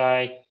 every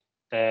day,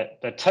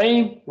 the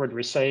team would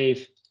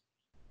receive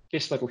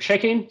this little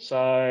check-in. So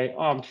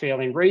I'm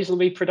feeling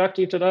reasonably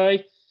productive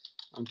today.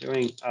 I'm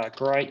doing a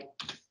great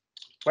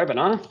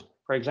webinar,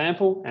 for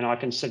example, and I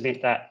can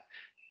submit that.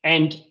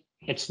 And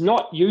it's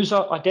not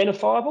user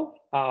identifiable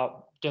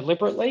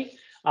deliberately.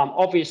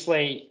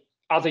 Obviously,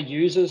 other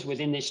users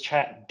within this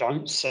chat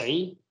don't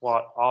see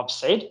what I've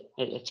said.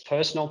 It's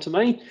personal to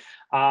me.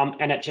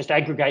 And it just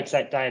aggregates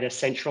that data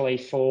centrally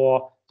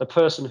for the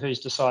person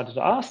who's decided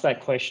to ask that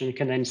question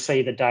can then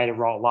see the data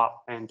roll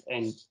up and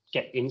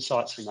get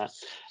insights from that.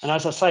 And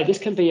as I say, this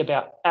can be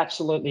about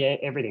absolutely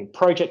everything: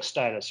 project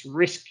status,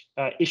 risk,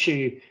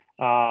 issue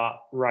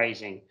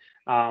raising,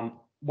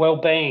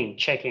 well-being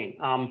checking.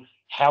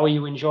 How are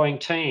you enjoying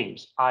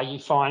Teams? Are you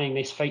finding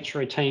this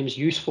feature of Teams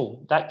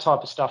useful? That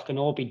type of stuff can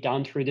all be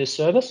done through this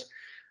service.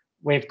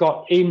 we've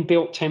got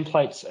inbuilt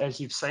templates, as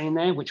you've seen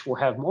there, which we'll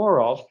have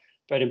more of.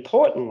 But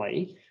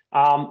importantly,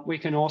 we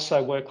can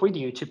also work with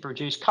you to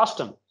produce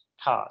custom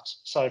cards.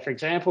 So, for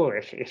example,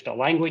 if the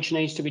language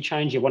needs to be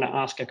changed, you want to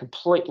ask a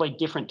completely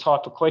different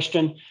type of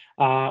question,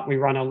 we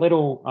run a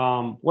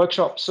little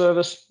workshop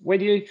service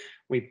with you.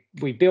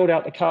 We build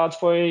out the cards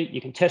for you.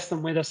 You can test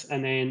them with us,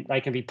 and then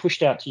they can be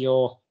pushed out to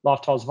your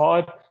LifeTiles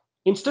Vibe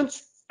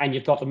instance, and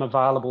you've got them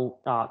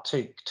available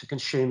to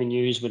consume and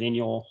use within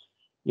your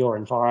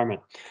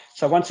environment.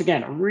 So once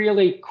again, a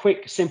really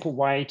quick, simple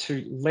way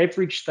to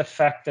leverage the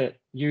fact that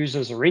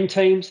users are in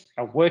Teams,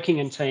 are working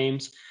in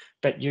Teams,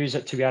 but use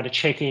it to be able to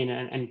check in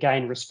and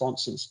gain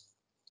responses.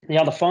 The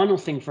other final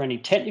thing for any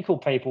technical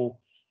people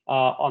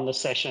on the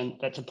session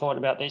that's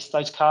important about this,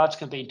 those cards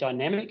can be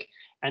dynamic,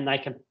 and they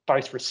can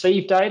both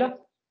receive data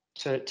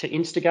to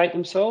instigate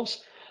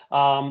themselves,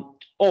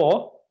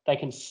 or they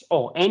can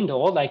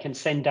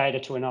send data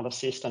to another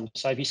system.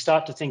 So if you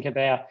start to think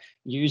about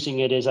using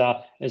it as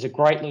a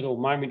great little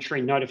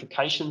momentary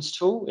notifications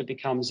tool, it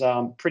becomes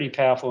pretty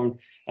powerful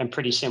and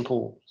pretty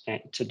simple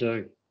to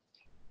do.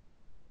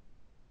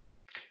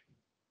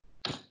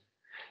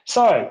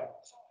 So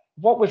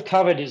what we've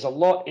covered is a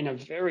lot in a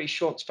very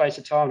short space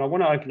of time. And I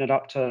want to open it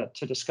up to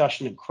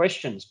discussion and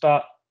questions.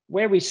 But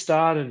where we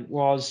started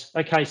was,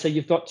 okay, so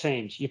you've got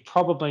Teams. You've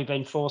probably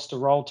been forced to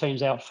roll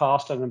Teams out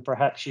faster than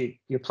perhaps you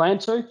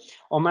planned to,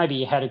 or maybe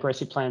you had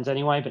aggressive plans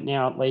anyway, but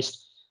now at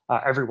least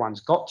everyone's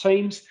got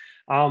Teams.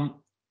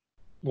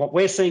 What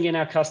we're seeing in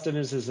our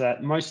customers is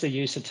that most of the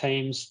use of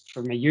Teams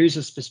from a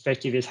user's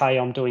perspective is, hey,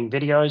 I'm doing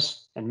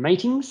videos and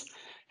meetings.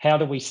 How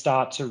do we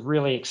start to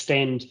really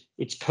extend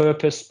its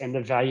purpose and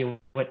the value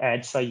it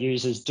adds so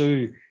users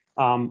do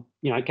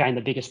gain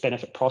the biggest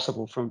benefit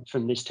possible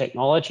from this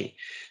technology?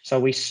 So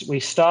we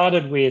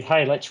started with,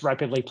 hey, let's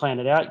rapidly plan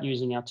it out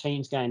using our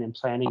Teams gain and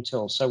planning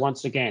tool. So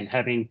once again,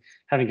 having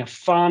a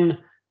fun,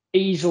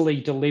 easily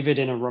delivered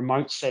in a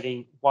remote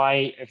setting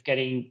way of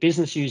getting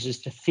business users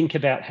to think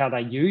about how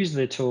they use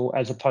the tool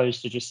as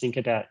opposed to just think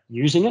about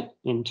using it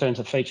in terms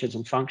of features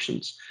and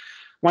functions.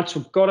 Once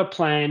we've got a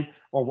plan,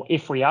 or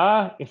if we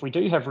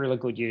do have really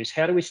good use,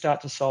 how do we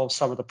start to solve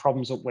some of the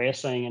problems that we're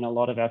seeing in a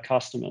lot of our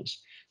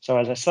customers? So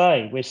as I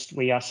say,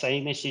 we are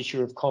seeing this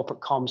issue of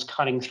corporate comms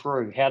cutting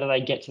through. How do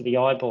they get to the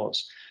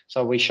eyeballs?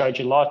 So we showed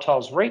you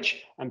LifeTiles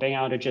Reach and being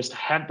able to just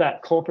have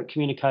that corporate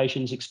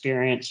communications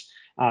experience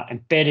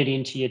embedded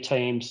into your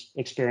Teams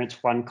experience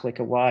one click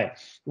away.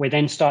 We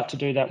then start to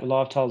do that with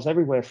LifeTiles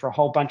Everywhere for a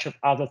whole bunch of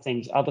other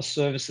things, other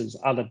services,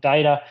 other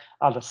data,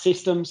 other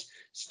systems,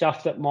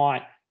 stuff that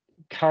might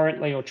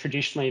currently or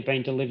traditionally have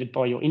been delivered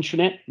by your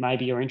intranet.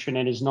 Maybe your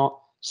intranet is not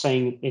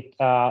seeing it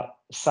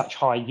such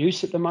high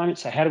use at the moment.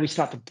 So how do we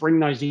start to bring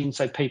those in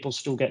so people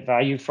still get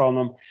value from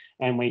them,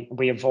 and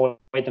we avoid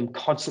them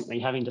constantly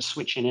having to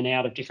switch in and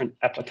out of different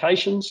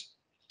applications?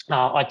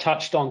 I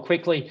touched on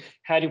quickly,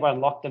 how do you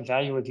unlock the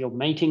value of your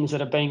meetings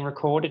that are being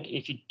recorded?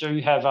 If you do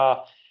have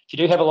a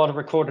lot of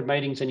recorded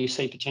meetings and you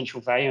see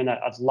potential value in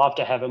that, I'd love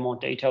to have a more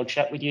detailed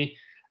chat with you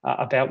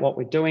about what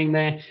we're doing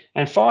there.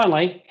 And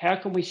finally, how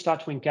can we start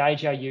to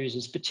engage our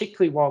users,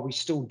 particularly while we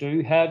still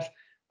do have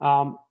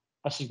a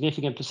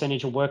significant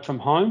percentage of work from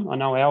home? I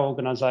know our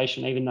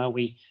organisation, even though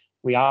we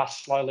are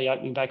slowly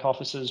opening back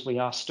offices, we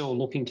are still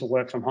looking to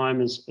work from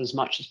home as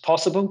much as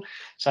possible.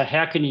 So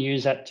how can you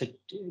use that to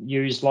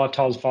use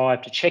LifeTiles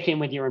Vibe to check in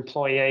with your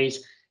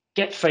employees,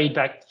 get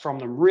feedback from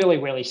them really,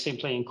 really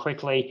simply and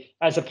quickly,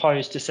 as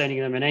opposed to sending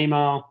them an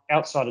email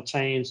outside of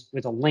Teams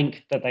with a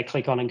link that they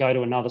click on and go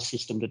to another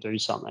system to do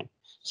something.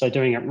 So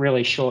doing it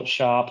really short,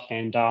 sharp,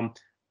 and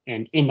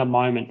in the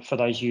moment for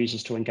those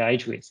users to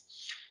engage with.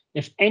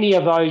 If any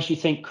of those you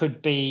think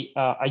could be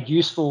a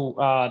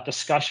useful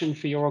discussion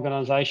for your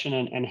organisation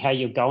and how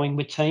you're going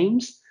with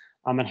Teams,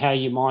 and how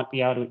you might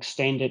be able to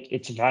extend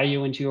its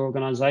value into your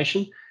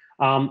organisation,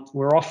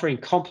 we're offering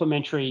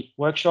complimentary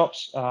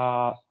workshops.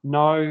 No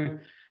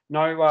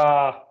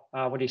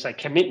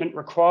commitment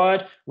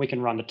required. We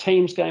can run the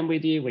Teams game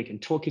with you. We can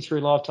talk you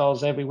through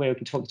LifeTiles Everywhere. We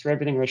can talk you through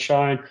everything we're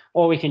showing,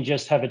 or we can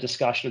just have a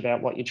discussion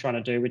about what you're trying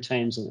to do with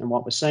Teams and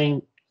what we're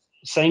seeing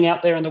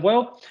out there in the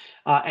world.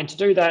 And to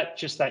do that,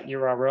 just that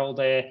URL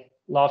there,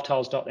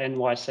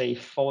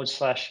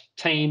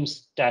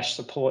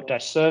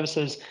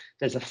 lifetiles.nyc/teams-support-services.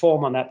 There's a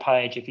form on that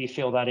page. If you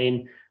fill that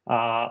in,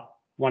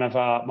 one of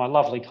my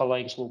lovely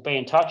colleagues will be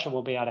in touch, and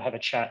we'll be able to have a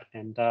chat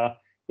and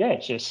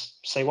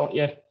just see what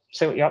you're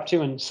up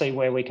to and see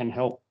where we can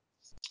help.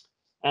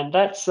 And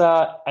that's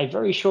a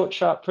very short,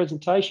 sharp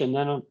presentation.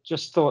 And I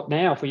just thought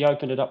now, if we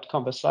open it up to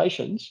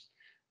conversations,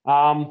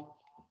 I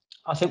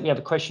think we have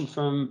a question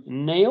from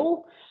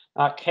Neil.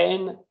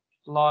 Can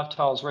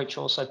LifeTiles Reach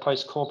also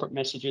post corporate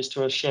messages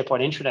to a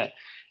SharePoint intranet?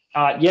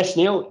 Yes,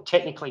 Neil,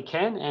 technically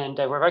can. And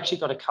we've actually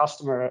got a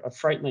customer, a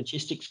freight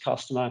logistics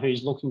customer,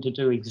 who's looking to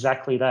do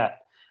exactly that.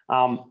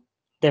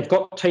 They've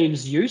got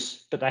Teams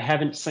use, but they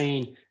haven't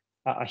seen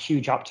a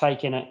huge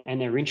uptake in it.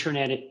 And their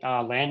intranet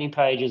landing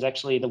page is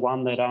actually the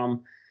one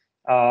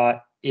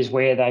that is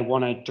where they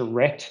want to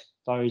direct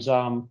those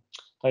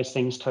those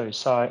things too.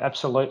 So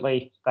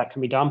absolutely, that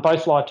can be done.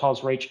 Both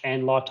LiveTiles Reach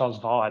and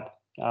LiveTiles Vibe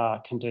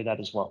can do that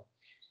as well.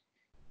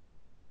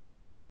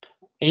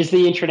 Is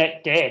the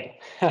intranet dead?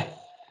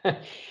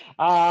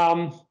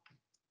 I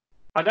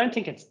don't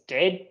think it's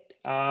dead.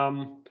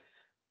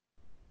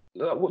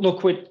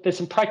 Look, there's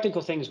some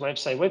practical things we've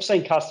seen. We've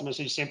seen customers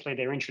who simply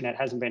their intranet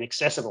hasn't been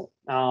accessible,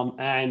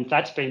 and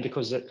that's been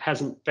because it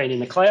hasn't been in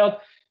the cloud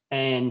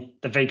and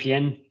the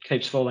VPN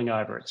keeps falling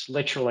over. It's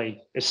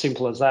literally as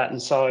simple as that.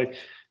 And so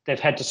they've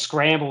had to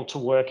scramble to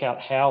work out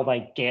how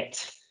they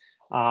get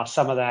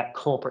some of that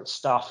corporate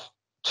stuff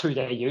to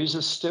their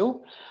users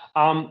still.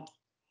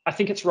 I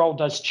think its role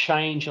does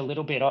change a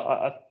little bit.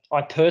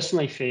 I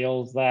personally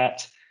feel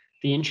that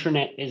the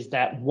intranet is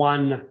that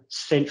one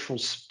central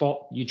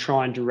spot you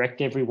try and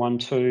direct everyone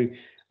to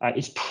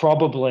is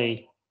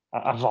probably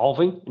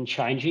evolving and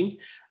changing.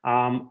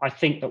 I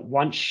think that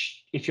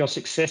if you're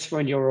successful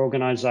in your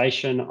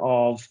organization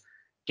of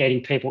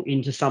getting people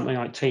into something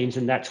like Teams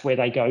and that's where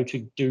they go to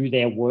do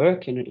their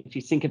work, and if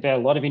you think about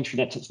a lot of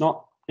intranets, it's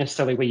not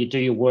necessarily where you do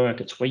your work,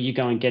 it's where you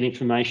go and get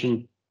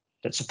information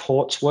that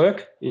supports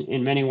work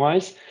in many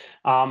ways.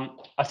 I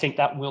think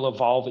that will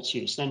evolve its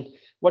use. And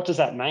what does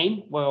that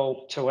mean?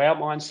 Well, to our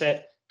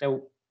mindset,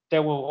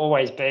 there will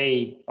always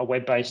be a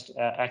web-based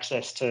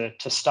access to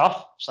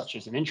stuff, such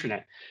as an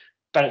intranet,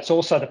 but it's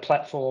also the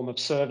platform of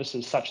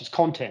services such as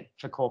content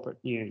for corporate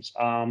news,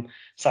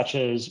 such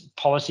as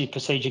policy,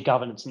 procedure,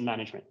 governance, and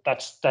management.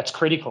 That's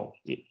critical.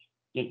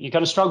 You're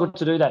going to struggle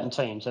to do that in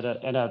Teams at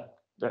a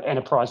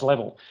enterprise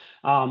level,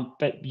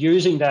 but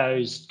using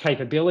those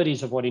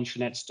capabilities of what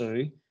intranets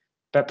do,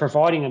 but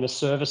providing them as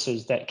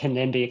services that can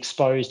then be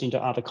exposed into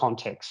other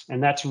contexts.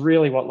 And that's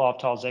really what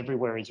LiveTiles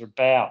Everywhere is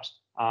about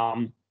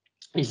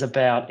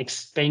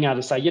being able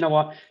to say, you know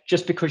what,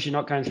 just because you're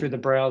not going through the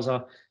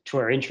browser to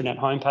our intranet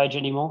homepage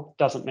anymore,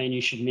 doesn't mean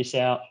you should miss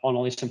out on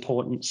all this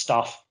important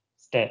stuff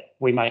that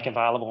we make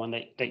available and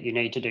that you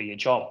need to do your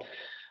job.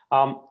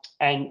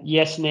 And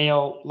yes,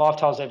 Neil,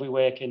 LiveTiles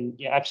Everywhere can,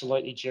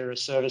 absolutely, Jira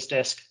Service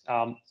Desk,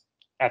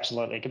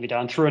 absolutely, it can be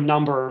done through a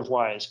number of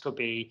ways. Could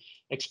be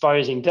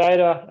exposing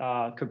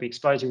data, could be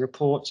exposing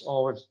reports,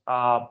 or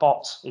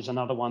bots is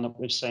another one that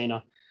we've seen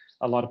a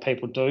lot of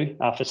people do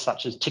for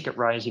such as ticket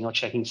raising or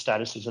checking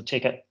status as a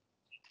ticket.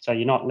 So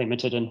you're not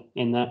limited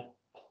in that.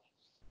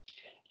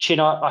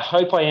 Chin, I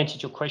hope I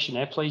answered your question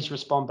there. Please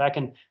respond back,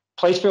 and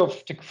please feel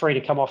free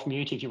to come off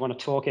mute if you want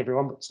to talk,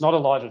 everyone. It's not a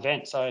live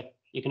event, so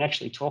you can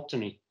actually talk to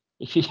me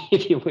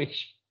if you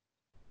wish.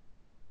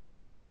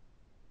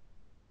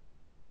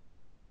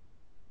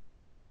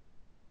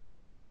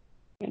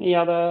 Any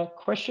other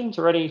questions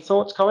or any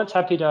thoughts, comments?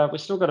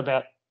 We've still got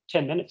about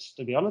 10 minutes,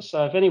 to be honest.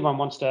 So if anyone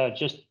wants to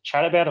just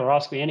chat about or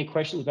ask me any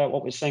questions about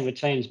what we're seeing with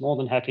Teams, more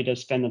than happy to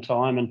spend the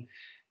time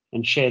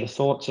and share the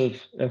thoughts of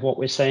what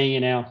we're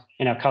seeing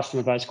in our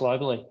customer base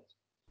globally.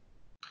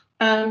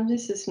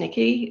 This is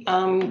Nikki.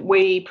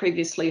 We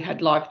previously had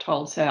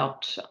LiveTiles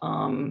out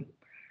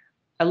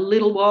a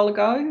little while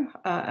ago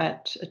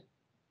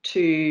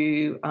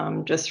to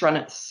just run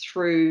it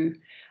through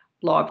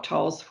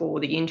LiveTiles for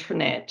the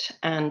intranet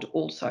and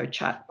also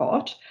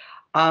chatbot.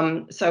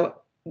 So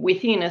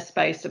within a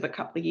space of a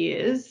couple of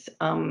years,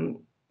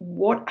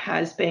 what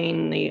has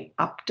been the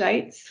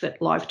updates that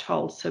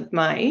LiveTiles have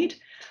made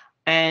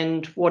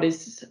and what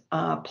is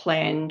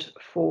planned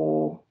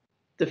for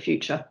the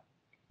future?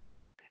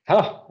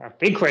 Oh, a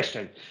big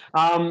question.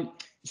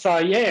 So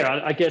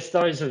yeah, I guess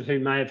those who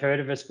may have heard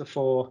of us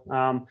before,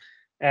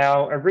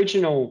 our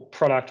original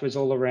product was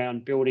all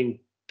around building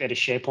better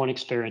SharePoint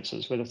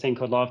experiences with a thing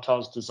called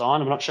LiveTiles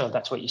Design. I'm not sure if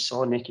that's what you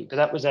saw, Nikki, but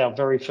that was our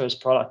very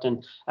first product,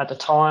 and at the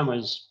time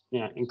was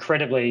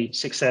incredibly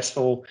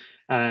successful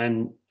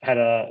and had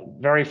a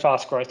very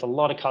fast growth. A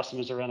lot of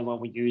customers around the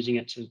world were using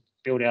it to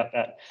build out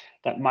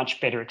that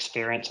much better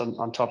experience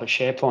on top of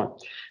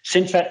SharePoint.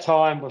 Since that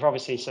time, we've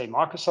obviously seen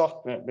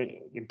Microsoft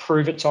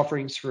improve its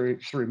offerings through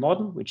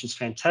Modern, which is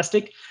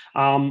fantastic.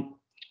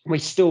 We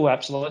still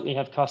absolutely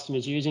have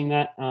customers using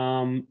that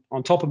on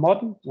top of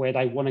Modern, where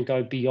they want to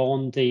go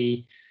beyond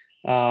the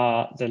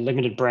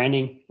limited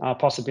branding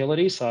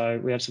possibilities.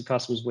 So we have some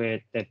customers where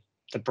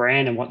the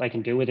brand and what they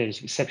can do with it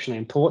is exceptionally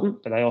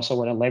important, but they also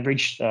want to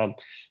leverage the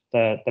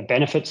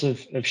benefits of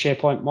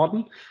SharePoint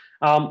Modern.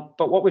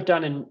 But what we've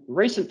done in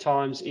recent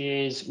times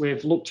is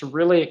we've looked to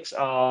really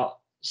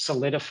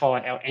solidify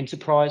our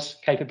enterprise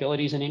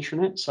capabilities in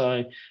intranet.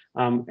 So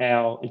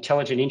our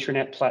intelligent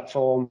intranet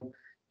platform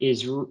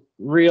is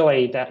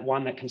really that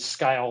one that can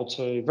scale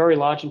to very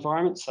large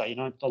environments. So,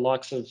 the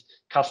likes of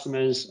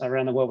customers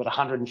around the world with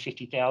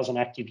 150,000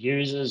 active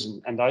users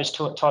and those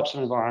types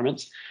of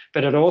environments.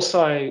 But it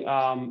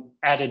also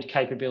added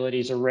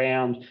capabilities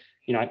around,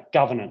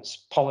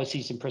 governance,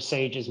 policies and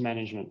procedures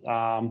management,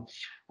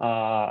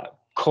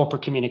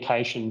 corporate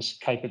communications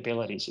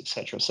capabilities,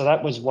 etc. So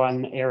that was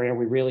one area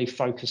we really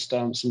focused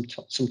some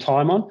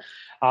time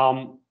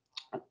on.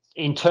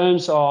 In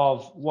terms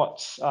of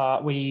what's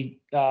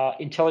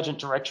Intelligent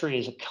Directory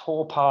is a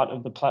core part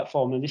of the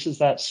platform, and this is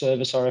that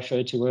service I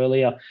referred to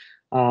earlier,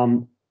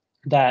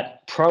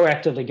 that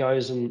proactively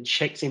goes and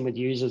checks in with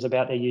users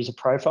about their user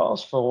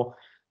profiles for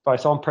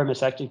both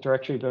on-premise Active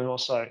Directory, but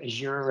also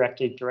Azure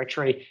Active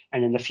Directory,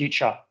 and in the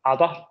future,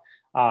 other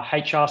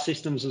HR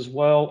systems as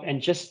well,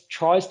 and just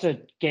tries to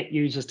get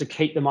users to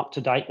keep them up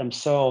to date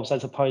themselves,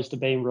 as opposed to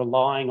being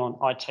relying on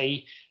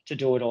IT to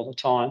do it all the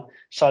time,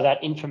 so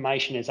that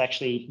information is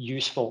actually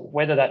useful,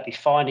 whether that be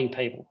finding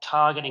people,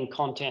 targeting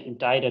content and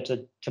data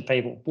to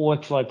people,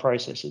 workflow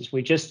processes.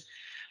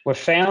 We've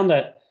found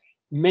that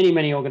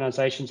many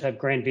organizations have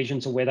grand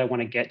visions of where they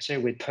want to get to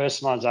with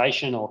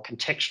personalization or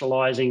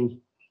contextualizing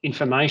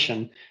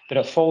information, but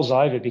it falls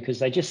over because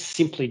they just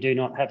simply do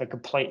not have a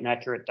complete and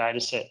accurate data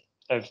set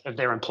of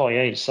their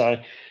employees. So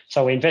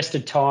we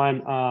invested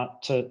time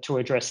to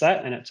address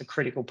that, and it's a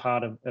critical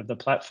part of the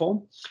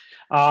platform.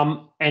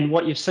 And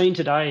what you've seen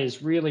today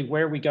is really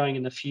where are we going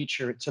in the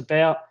future. It's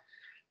about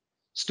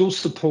still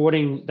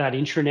supporting that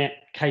intranet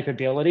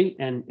capability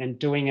and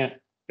doing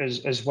it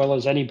as well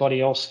as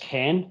anybody else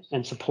can,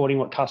 and supporting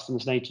what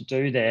customers need to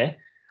do there.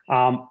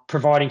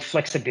 Providing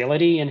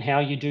flexibility in how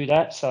you do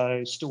that,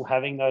 so still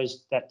having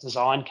that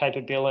design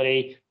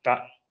capability,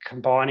 but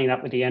combining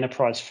that with the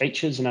enterprise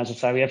features. And as I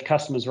say, we have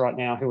customers right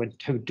now who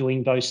are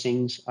doing those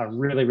things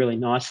really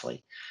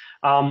nicely.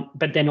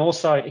 But then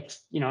also, it's,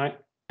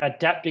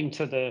 adapting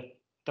to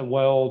the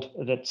world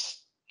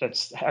that's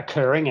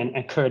occurring and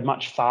occurred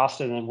much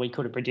faster than we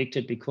could have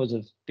predicted because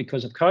of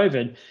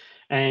COVID,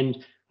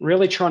 and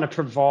really trying to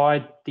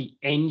provide the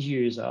end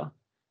user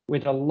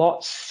with a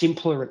lot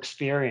simpler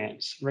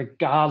experience,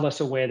 regardless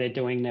of where they're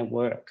doing their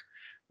work,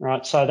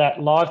 right? So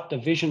the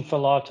vision for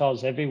Live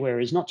Tiles Everywhere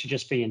is not to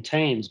just be in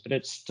Teams, but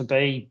it's to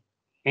be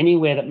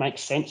anywhere that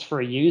makes sense for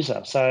a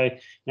user. So,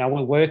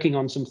 we're working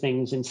on some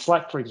things in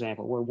Slack, for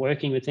example. We're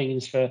working with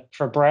things for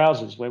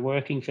browsers. We're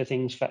working for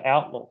things for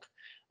Outlook,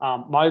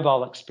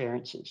 mobile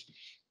experiences.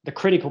 The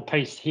critical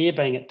piece here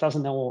being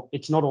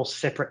it's not all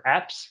separate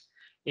apps.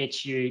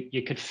 It's you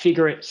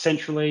configure it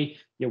centrally,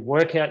 you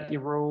work out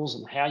your rules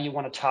and how you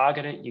want to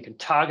target it. You can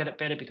target it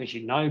better because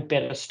you know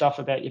better stuff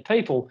about your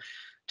people.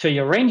 To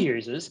your end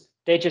users,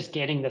 they're just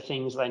getting the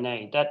things they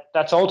need.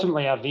 That's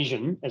ultimately our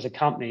vision as a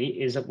company,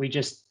 is that we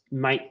just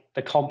make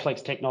the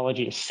complex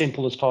technology as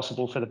simple as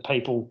possible for the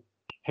people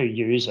who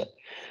use it.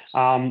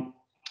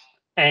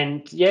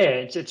 And yeah,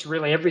 it's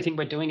really everything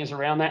we're doing is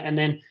around that, and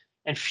then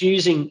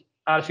fusing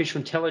artificial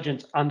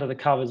intelligence under the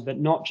covers, but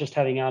not just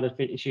having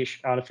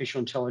artificial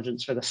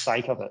intelligence for the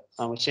sake of it.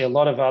 We see a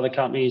lot of other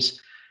companies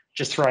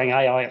just throwing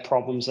AI at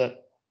problems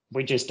that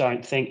we just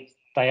don't think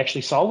they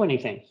actually solve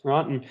anything,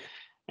 right?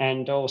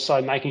 And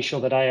also making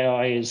sure that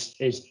AI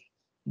is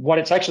what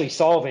it's actually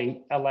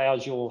solving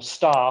allows your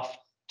staff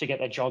to get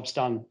their jobs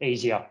done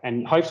easier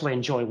and hopefully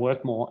enjoy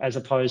work more, as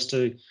opposed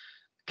to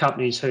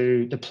companies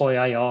who deploy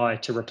AI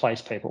to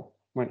replace people.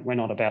 We're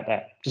not about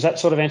that. Does that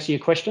sort of answer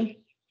your question?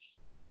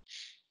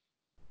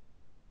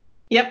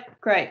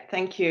 Yep, great,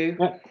 thank you.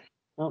 Yeah.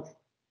 Well,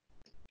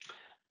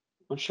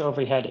 not sure if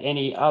we had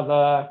any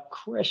other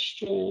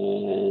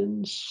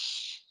questions.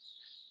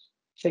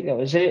 I think that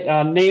was it.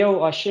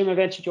 Neil, I assume I've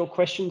answered your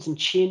questions, and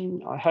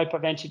Chin, I hope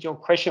I've answered your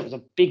question. It was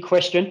a big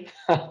question.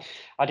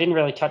 I didn't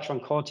really touch on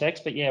Cortex,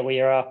 but yeah,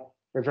 we're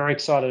very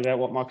excited about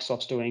what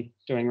Microsoft's doing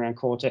around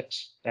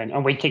Cortex,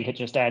 and we think it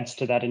just adds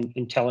to that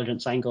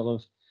intelligence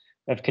angle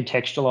of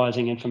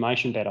contextualizing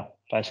information better,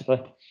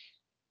 basically.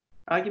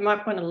 You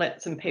might want to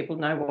let some people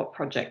know what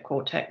Project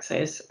Cortex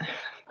is.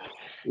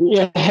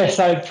 Yeah,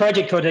 so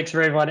Project Cortex,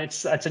 for everyone,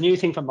 it's a new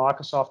thing from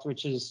Microsoft,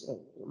 which is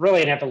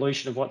really an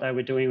evolution of what they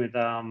were doing with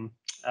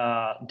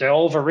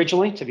Delve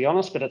originally, to be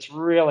honest, but it's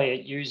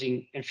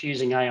really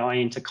infusing AI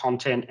into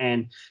content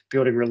and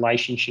building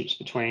relationships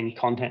between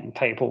content and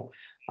people.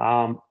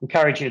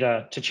 Encourage you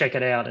to check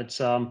it out.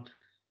 It's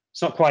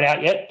not quite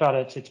out yet, but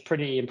it's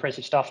pretty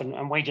impressive stuff,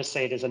 and we just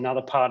see it as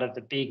another part of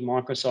the big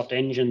Microsoft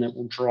engine that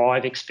will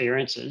drive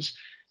experiences.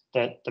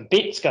 That the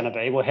bit's going to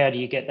be, well, how do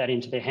you get that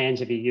into the hands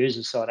of your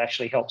users so it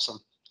actually helps them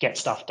get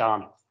stuff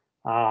done?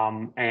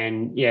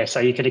 And yeah,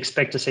 so you could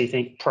expect to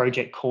see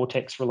Project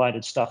Cortex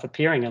related stuff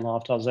appearing in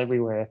Live Tiles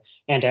Everywhere,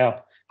 and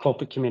our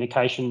corporate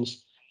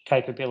communications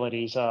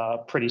capabilities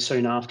pretty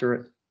soon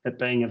after it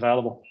being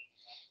available.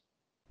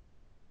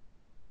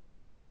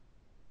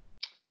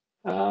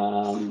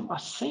 I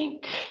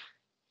think,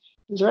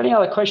 is there any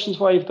other questions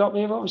while you've got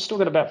me? We've still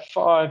got about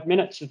 5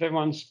 minutes. If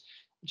everyone's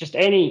just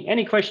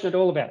any question at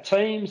all about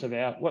Teams,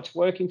 about what's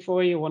working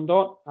for you or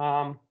not.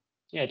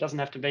 Yeah, it doesn't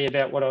have to be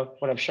about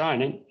what I've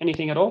shown.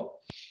 Anything at all?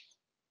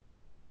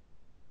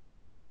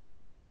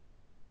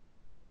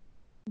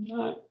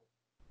 No.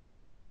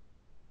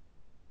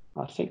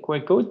 I think we're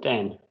good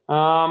then.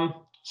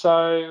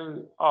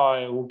 So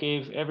I will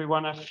give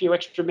everyone a few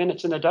extra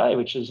minutes in a day,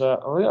 which is,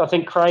 I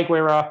think, Craig,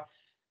 we're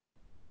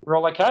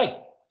all okay.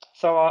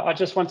 So I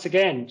just once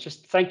again,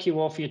 just thank you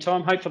all for your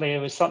time. Hopefully it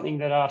was something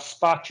that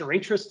sparked your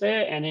interest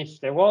there. And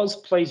if there was,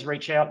 please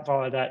reach out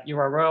via that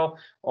URL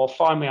or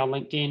find me on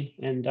LinkedIn.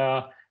 And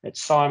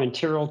it's Simon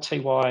Tyrrell,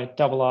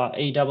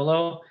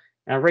 Tyrrell.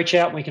 reach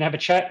out and we can have a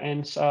chat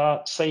and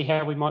see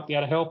how we might be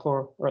able to help,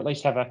 or at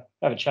least have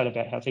a chat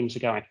about how things are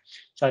going.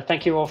 So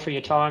thank you all for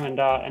your time,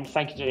 and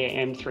thank you to the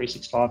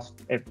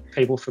M365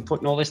 people for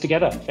putting all this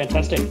together.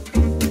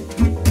 Fantastic.